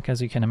Devotion deck,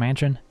 as you can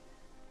imagine,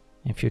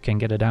 if you can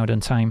get it out in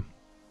time.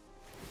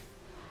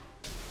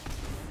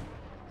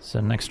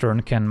 So next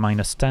turn can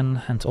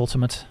 -10 and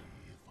ultimate.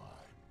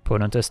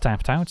 Opponent is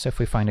tapped out, so if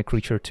we find a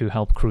creature to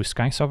help crew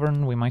Sky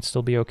Sovereign, we might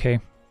still be okay.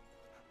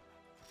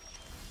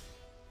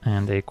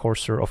 And a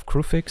Courser of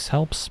Kruphix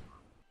helps.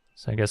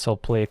 So I guess I'll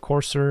play a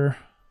Courser,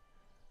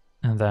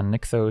 and then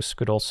Nykthos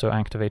could also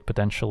activate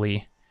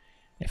potentially.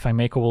 If I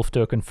make a wolf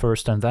token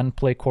first and then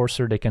play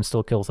Courser, they can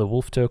still kill the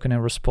wolf token in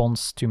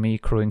response to me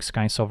crewing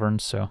Sky Sovereign,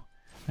 so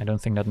I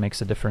don't think that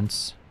makes a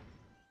difference.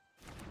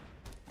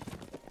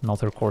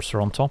 Another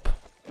Courser on top.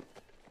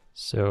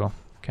 So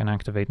can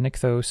activate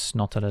Nykthos,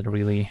 not that it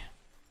really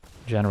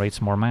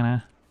generates more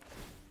mana.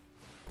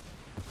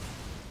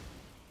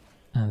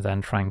 And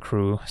then try and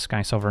crew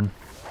Sky Sovereign.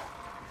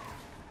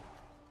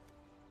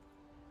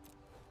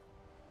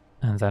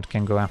 And that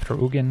can go after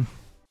Ugin.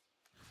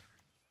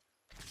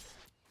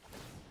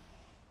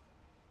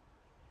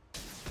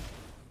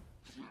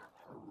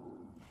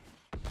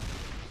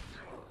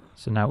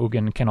 So now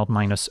Ugin cannot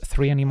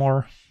 -3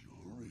 anymore.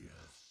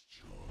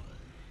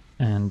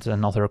 And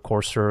another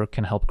Courser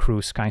can help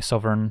crew Sky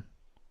Sovereign,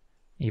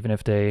 even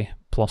if they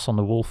plus on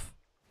the wolf.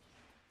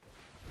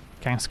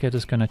 Casket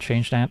is gonna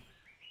change that.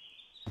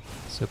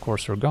 So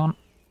Courser gone.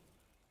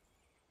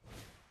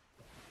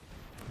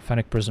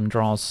 Prophetic Prism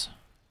draws.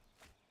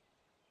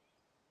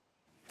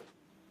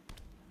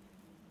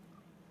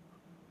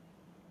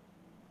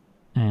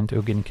 And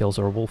Ugin kills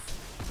our wolf.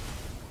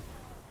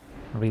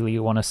 Really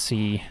want to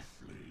see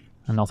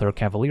another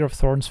Cavalier of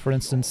Thorns, for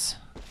instance.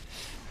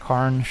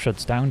 Karn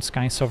shuts down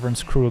Sky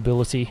Sovereign's crew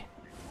ability.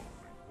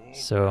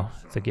 So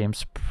the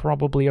game's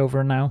probably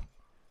over now,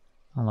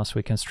 unless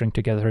we can string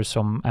together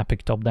some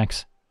epic top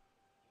decks.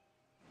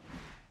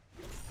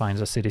 Finds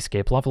a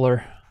Cityscape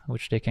Leveler,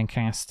 which they can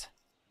cast.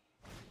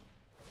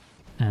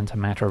 And a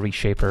Matter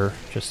Reshaper,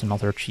 just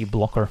another cheap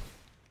blocker.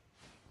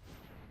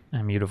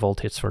 And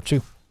Mutavault hits for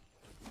 2.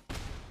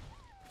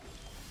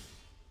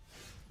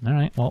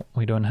 Alright, well,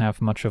 we don't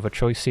have much of a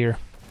choice here.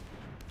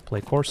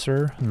 Play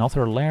Courser,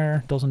 another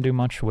Lair, doesn't do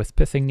much with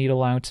Pithing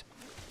Needle out.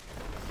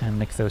 And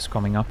Nykthos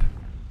coming up.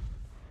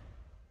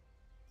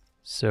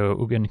 So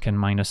Ugin can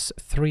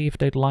 -3 if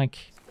they'd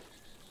like.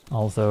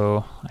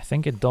 Although, I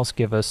think it does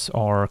give us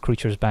our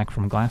creatures back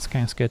from Glass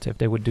Casket if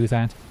they would do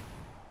that.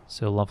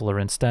 So Leveler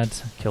instead,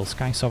 kill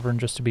Sky Sovereign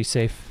just to be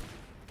safe.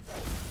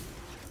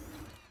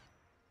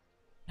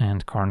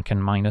 And Karn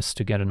can minus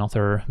to get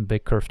another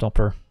big curve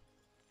topper.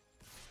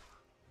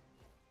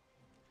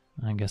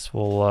 I guess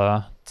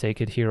we'll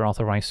take it here,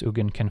 otherwise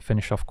Ugin can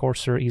finish off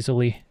Courser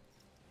easily.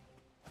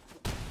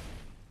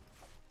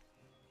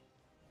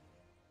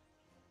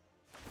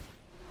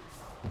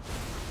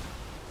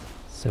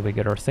 So we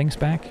get our things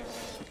back.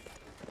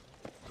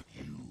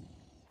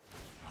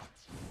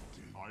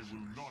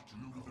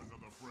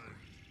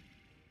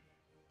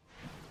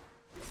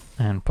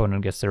 And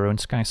opponent gets their own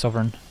Sky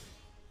Sovereign.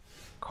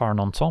 Karn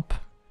on top.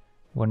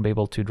 Won't be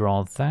able to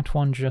draw that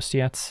one just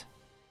yet.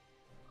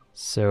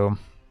 So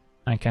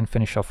I can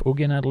finish off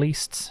Ugin at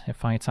least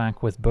if I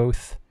attack with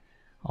both.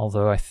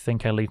 Although I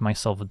think I leave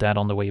myself dead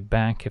on the way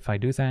back if I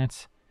do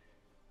that.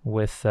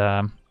 With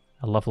a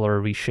Leveler,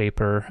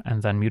 Reshaper,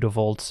 and then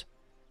Mutavault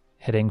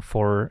hitting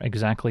for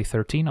exactly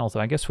 13, although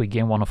I guess we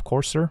gain 1 of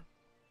Courser.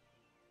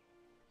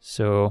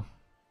 So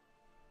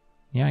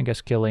yeah, I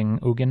guess killing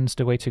Ugin's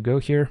the way to go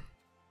here.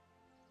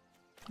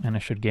 And I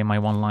should gain my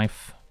 1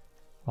 life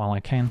while I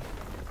can.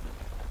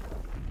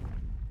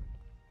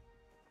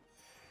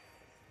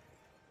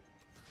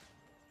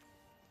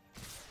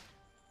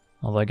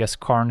 Although I guess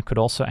Karn could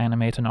also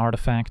animate an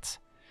artifact,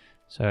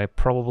 so I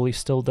probably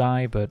still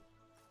die, but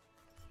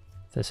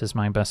this is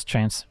my best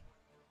chance.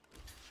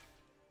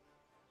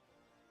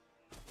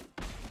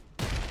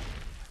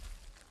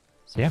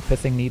 So yeah,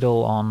 Pithing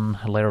Needle on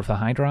Lair of the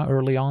Hydra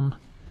early on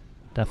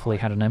definitely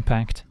had an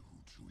impact.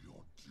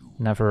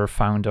 Never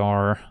found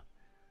our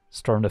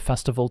Storm the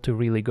Festival to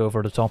really go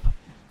over the top.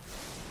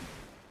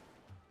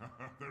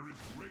 There is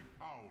great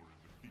power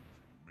in the things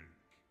you make.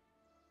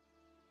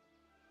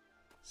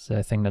 So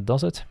I think that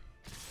does it.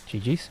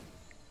 GG's.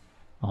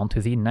 On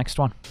to the next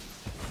one.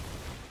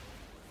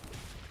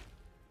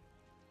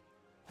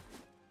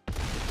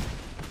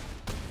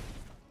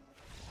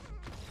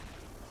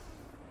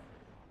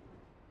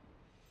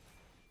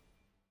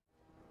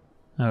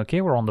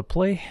 Okay, we're on the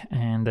play,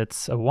 and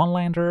it's a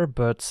one-lander,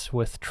 but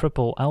with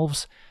triple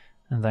elves,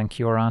 and then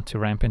Kiora to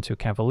ramp into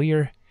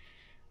Cavalier,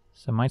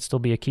 so it might still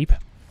be a keep.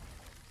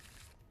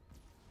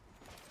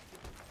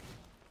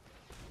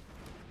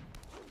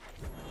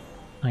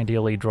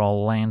 Ideally draw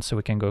land so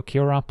we can go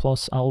Kiora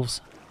plus elves.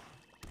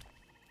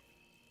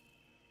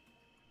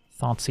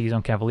 Thoughtseize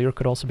on Cavalier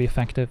could also be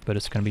effective, but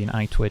it's going to be an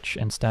Eye Twitch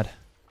instead.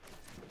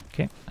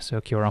 Okay, so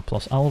Kiora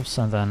plus Elves,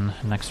 and then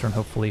next turn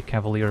hopefully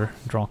Cavalier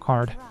draw a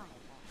card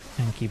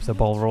and keep the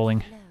ball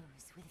rolling.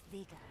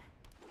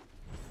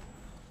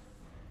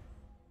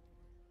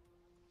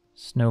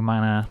 Snow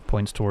mana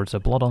points towards a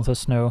Blood on the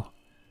Snow,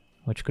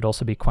 which could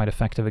also be quite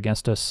effective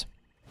against us.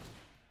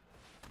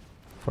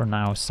 For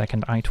now,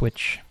 second Eye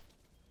Twitch.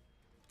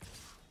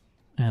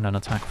 And an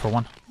attack for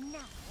 1.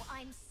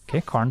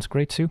 Okay, Karn's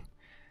great too.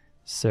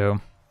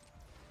 So,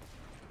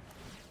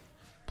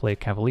 play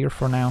Cavalier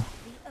for now.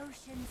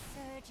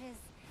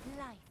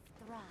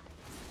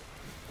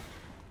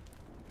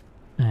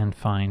 And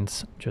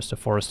finds just a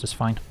forest is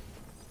fine.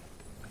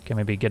 Okay,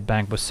 maybe get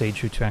back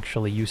Boseiju to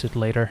actually use it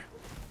later.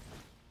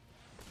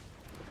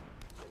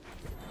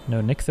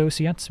 No Nykthos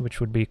yet, which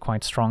would be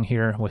quite strong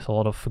here with a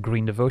lot of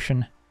green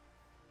devotion.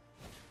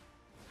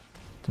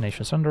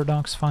 Tenacious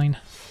Underdog's fine.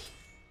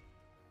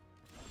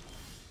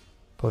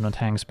 Opponent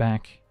hangs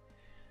back.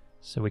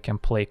 So we can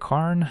play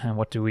Karn, and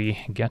what do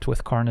we get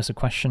with Karn is a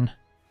question.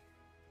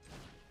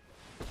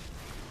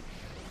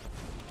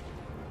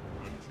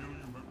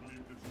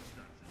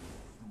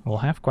 We'll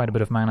have quite a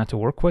bit of mana to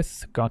work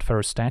with.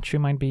 Godfarrow's Statue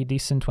might be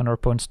decent when our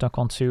opponent's stuck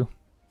on 2.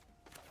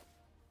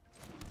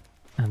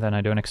 And then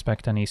I don't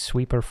expect any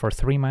Sweeper for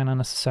 3 mana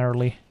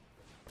necessarily.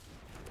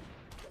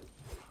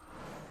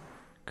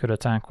 Could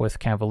attack with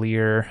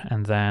Cavalier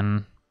and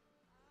then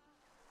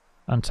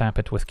untap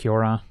it with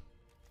Kiora.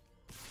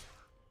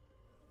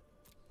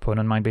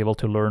 Opponent might be able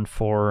to learn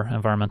 4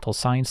 Environmental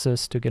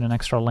Sciences to get an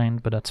extra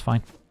land, but that's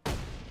fine.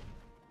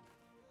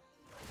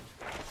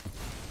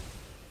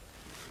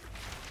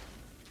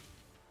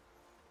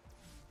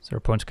 So our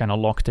opponent's kind of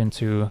locked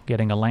into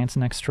getting a land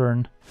next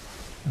turn,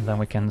 and then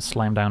we can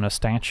slam down a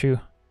statue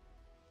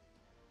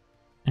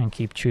and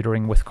keep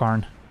tutoring with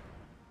Karn.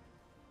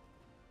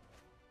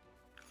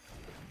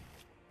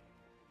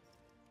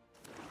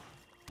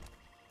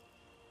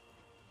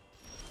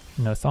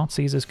 No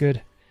Thoughtseize is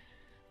good.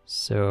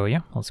 So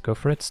yeah, let's go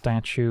for it.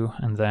 Statue,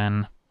 and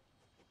then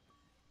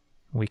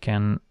we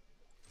can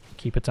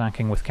keep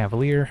attacking with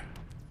Cavalier.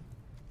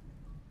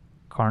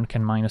 Karn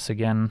can minus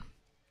again.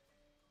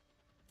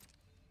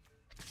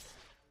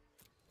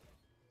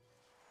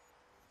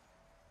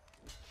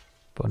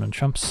 Opponent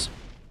jumps.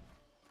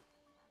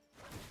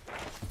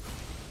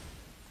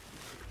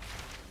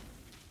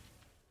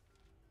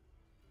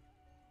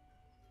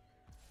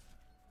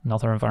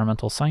 Another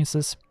Environmental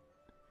Sciences.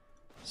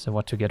 So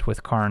what to get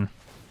with Karn?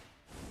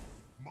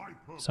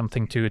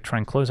 Something to try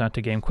and close out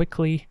the game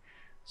quickly.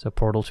 So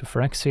Portal to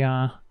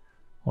Phyrexia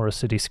or a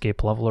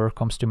Cityscape Leveler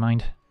comes to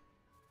mind.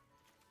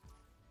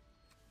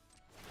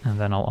 And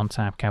then I'll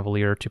untap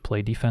Cavalier to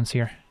play defense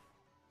here.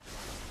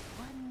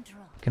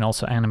 Can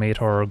also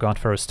animate our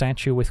Godfarrow's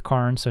Statue with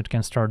Karn so it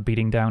can start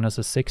beating down as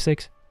a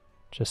 6/6.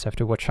 Just have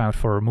to watch out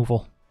for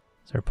removal.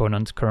 So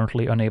opponent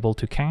currently unable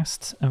to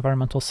cast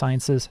Environmental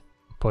Sciences.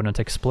 Opponent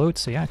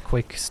explodes, so yeah,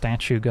 quick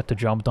Statue got the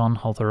job done,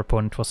 although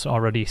opponent was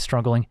already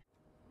struggling.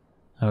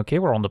 Okay,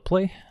 we're on the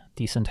play.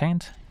 Decent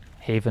hand.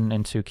 Haven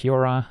into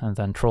Kiora, and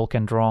then Troll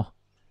can draw.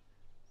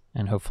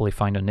 And hopefully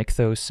find a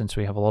Nykthos, since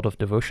we have a lot of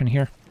devotion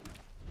here.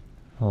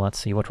 Let's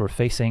see what we're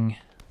facing.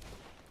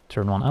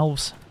 Turn 1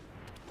 Elves.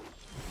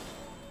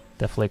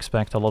 Definitely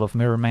expect a lot of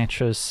mirror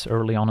matches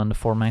early on in the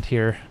format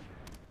here,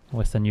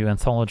 with the new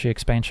Anthology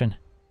expansion.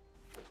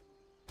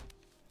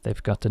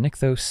 They've got the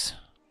Nykthos.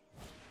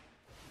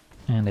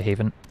 And the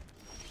Haven.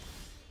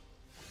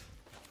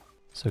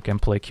 So we can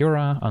play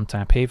Kiora,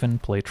 untap Haven,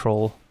 play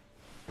Troll,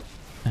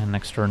 and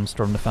next turn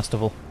Storm the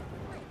Festival.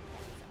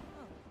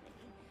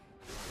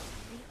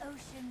 The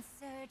ocean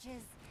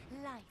surges,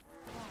 life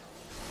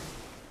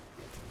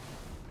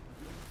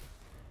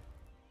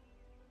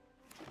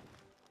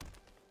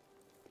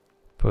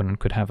Opponent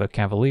could have a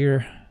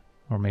Cavalier,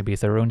 or maybe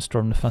their own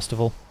Storm the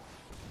Festival.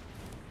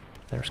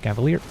 There's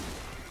Cavalier.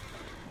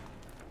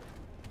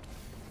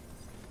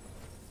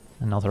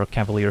 Another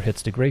Cavalier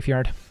hits the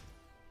graveyard.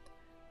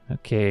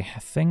 Okay, I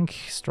think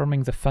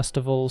Storming the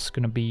Festival's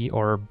gonna be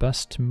our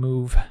best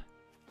move.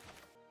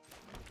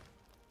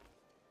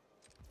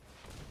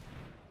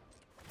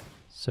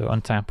 So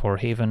untap our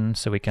Haven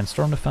so we can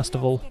Storm the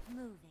Festival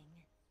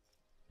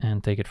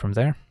and take it from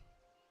there.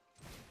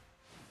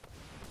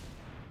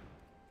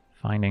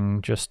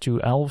 Finding just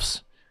 2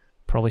 Elves,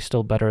 probably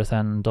still better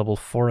than double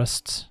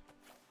Forests.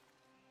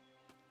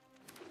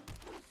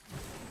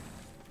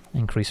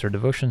 Increase our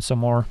devotion some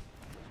more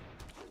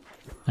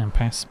and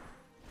pass.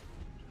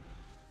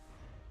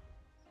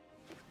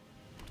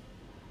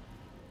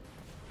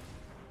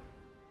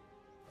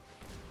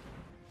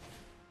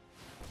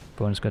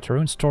 Opponent's got their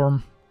own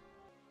Storm.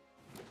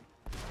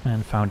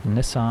 And found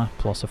Nissa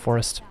plus a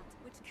Forest.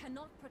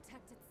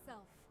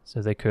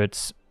 So they could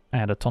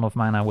add a ton of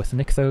mana with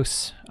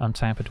Nykthos,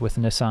 untap it with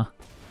Nissa.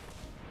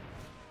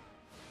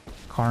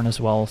 Karn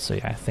as well, so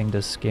yeah, I think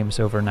this game's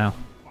over now.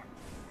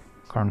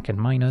 Karn can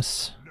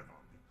minus.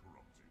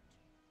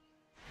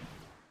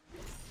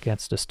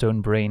 Gets the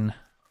Stone Brain.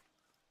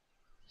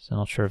 So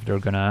not sure if they're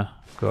gonna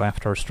go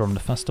after Storm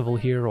the Festival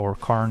here or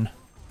Karn.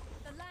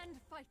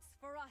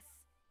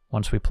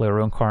 Once we play our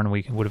own Karn,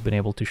 we would have been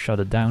able to shut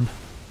it down.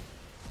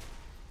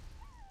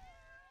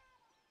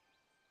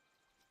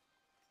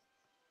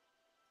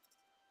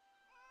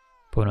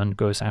 Opponent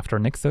goes after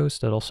Nykthos,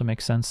 that also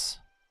makes sense.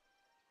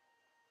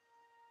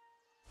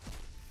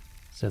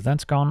 So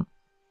that's gone.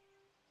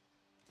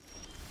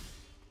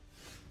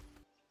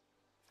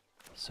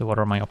 So what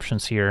are my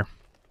options here?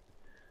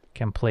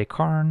 Can play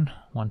Karn,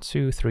 1,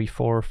 2, 3,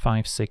 4,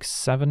 5, 6,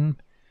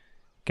 7.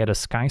 Get a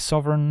Sky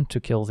Sovereign to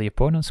kill the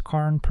opponent's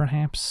Karn,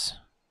 perhaps.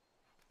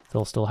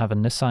 They'll still have a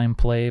Nissa in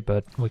play,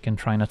 but we can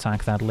try and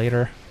attack that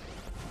later.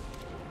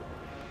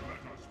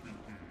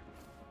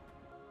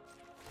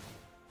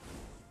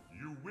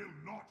 You will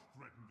not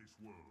threaten this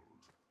world.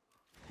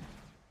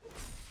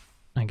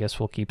 I guess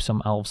we'll keep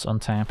some elves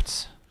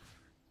untapped.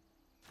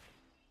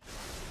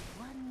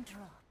 One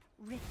drop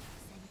ripples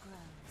and grows.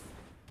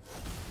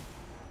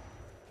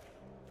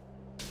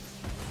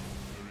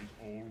 There is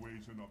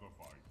always another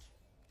fight.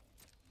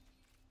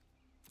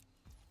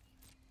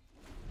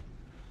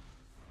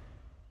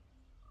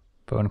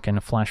 Opponent can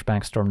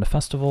flashback Storm the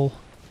Festival.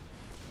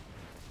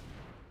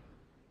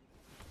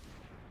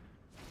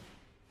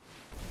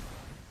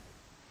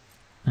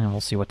 And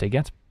we'll see what they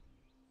get.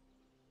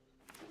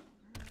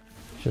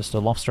 Just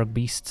a Lovestruck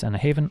Beast and a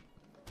Haven.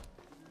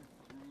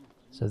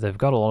 So they've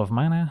got a lot of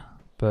mana,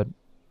 but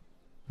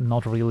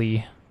not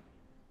really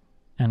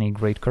any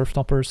great curve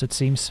toppers, it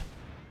seems.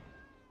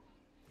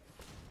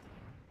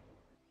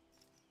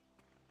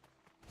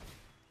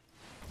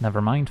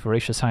 Never mind,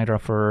 Voracious Hydra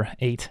for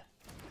 8.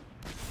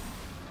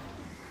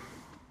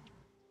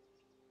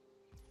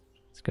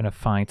 It's gonna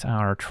fight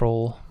our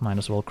troll, might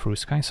as well crew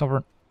Sky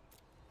Sovereign.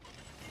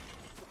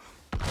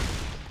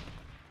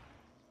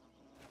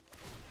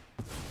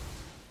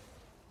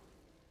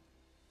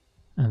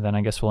 And then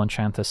I guess we'll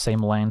enchant the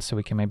same land so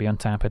we can maybe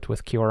untap it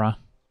with Kiora.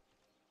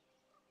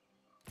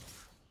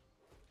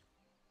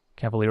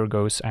 Cavalier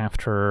goes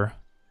after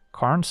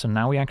Karn, so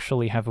now we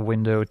actually have a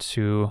window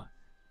to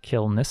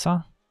kill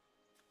Nissa.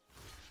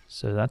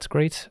 So that's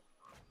great.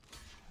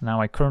 Now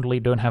I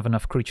currently don't have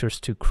enough creatures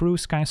to crew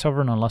Sky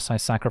Sovereign unless I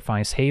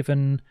sacrifice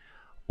Haven,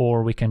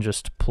 or we can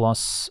just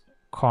plus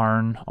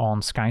Karn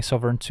on Sky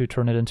Sovereign to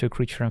turn it into a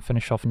creature and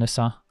finish off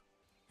Nissa.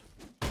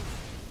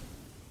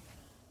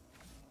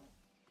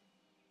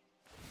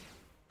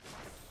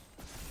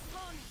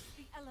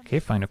 Okay,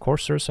 find a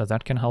Courser, so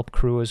that can help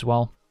crew as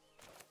well.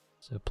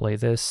 So play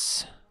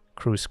this,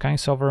 crew Sky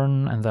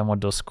Sovereign, and then what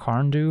does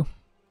Karn do?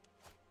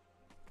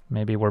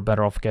 Maybe we're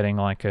better off getting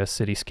like a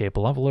Cityscape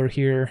Leveler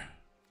here.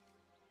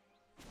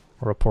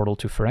 Or a Portal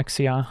to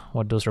Phyrexia.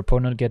 What does our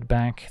opponent get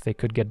back? They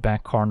could get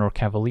back Karn or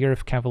Cavalier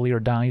if Cavalier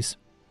dies.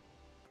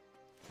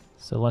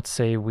 So let's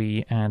say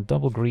we add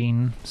double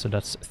green, so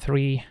that's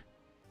 3.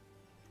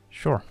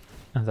 Sure,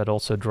 and that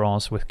also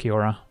draws with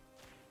Kiora.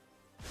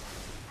 I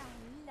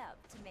love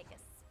to make a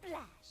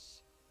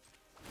splash.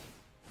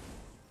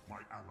 My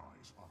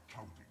allies are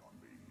counting on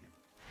me.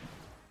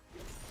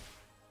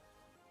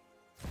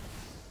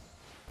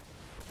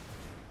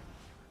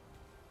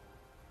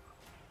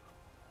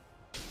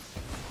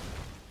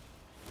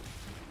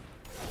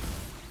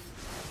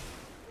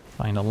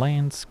 Find a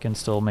land, can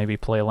still maybe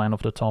play a land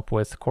off the top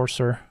with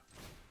Courser.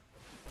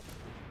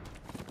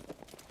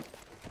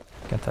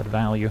 Get that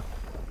value.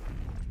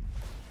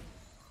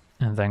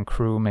 And then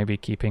crew, maybe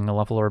keeping a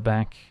leveler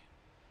back.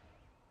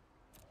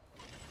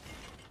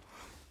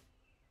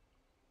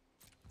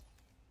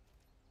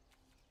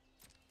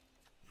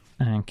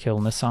 And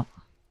kill Nissa.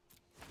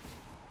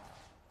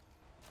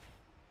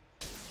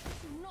 Do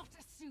not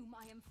assume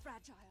I am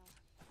fragile.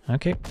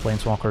 Okay,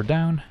 Planeswalker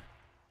down.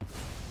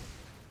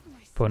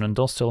 Opponent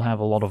does still have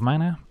a lot of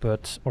mana,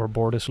 but our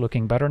board is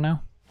looking better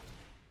now.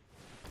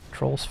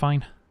 Troll's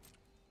fine.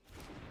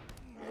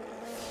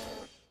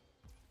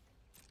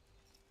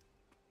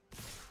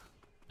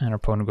 And our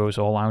opponent goes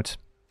all out.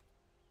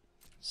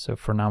 So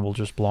for now we'll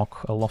just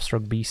block a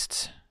Lovestruck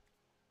Beast.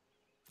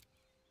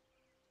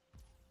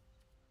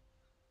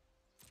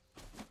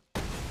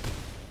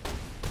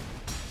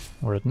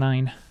 We're at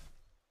 9.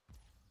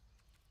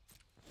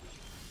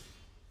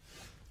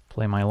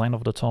 Play my land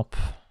off the top.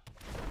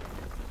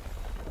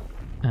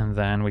 And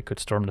then we could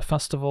Storm the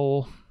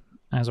Festival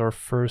as our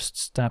first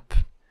step.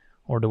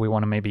 Or do we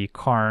want to maybe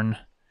Karn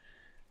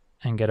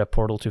and get a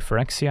Portal to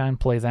Phyrexia and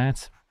play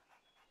that?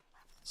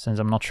 Since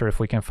I'm not sure if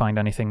we can find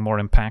anything more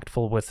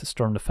impactful with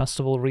Storm the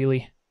Festival,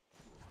 really.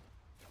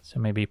 So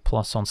maybe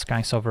plus on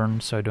Sky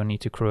Sovereign, so I don't need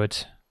to crew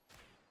it.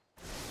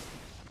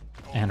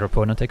 And our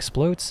opponent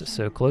explodes,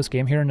 so close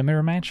game here in the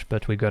mirror match,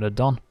 but we got it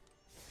done.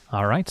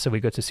 Alright, so we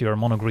got to see our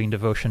Monogreen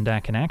Devotion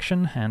deck in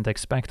action, and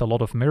expect a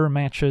lot of mirror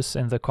matches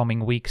in the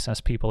coming weeks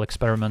as people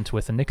experiment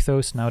with the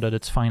Nykthos now that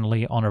it's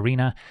finally on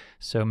Arena.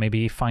 So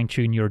maybe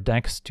fine-tune your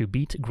decks to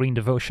beat Green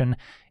Devotion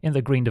In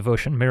the Green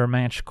Devotion Mirror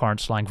match,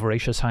 cards like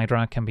Voracious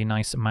Hydra can be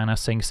nice mana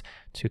sinks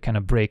to kind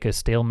of break a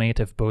stalemate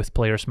if both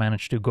players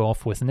manage to go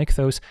off with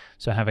Nykthos,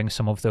 so having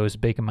some of those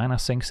big mana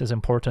sinks is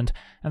important,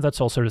 and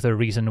that's also the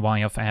reason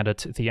why I've added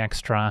the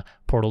extra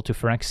Portal to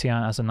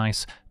Phyrexia as a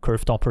nice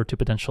curve topper to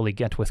potentially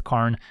get with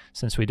Karn,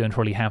 since we don't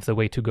really have the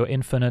way to go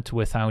infinite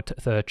without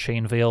the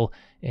Chain Veil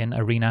in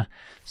Arena.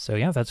 So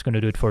yeah, that's going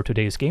to do it for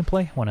today's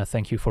gameplay. Want to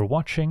thank you for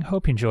watching,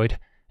 hope you enjoyed,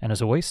 and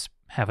as always,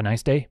 have a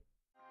nice day.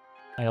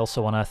 I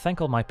also want to thank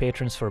all my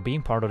patrons for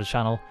being part of the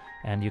channel,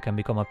 and you can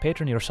become a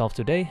patron yourself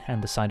today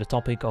and decide the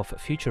topic of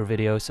future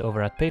videos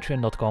over at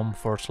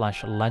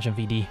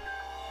patreon.com/LegenVD.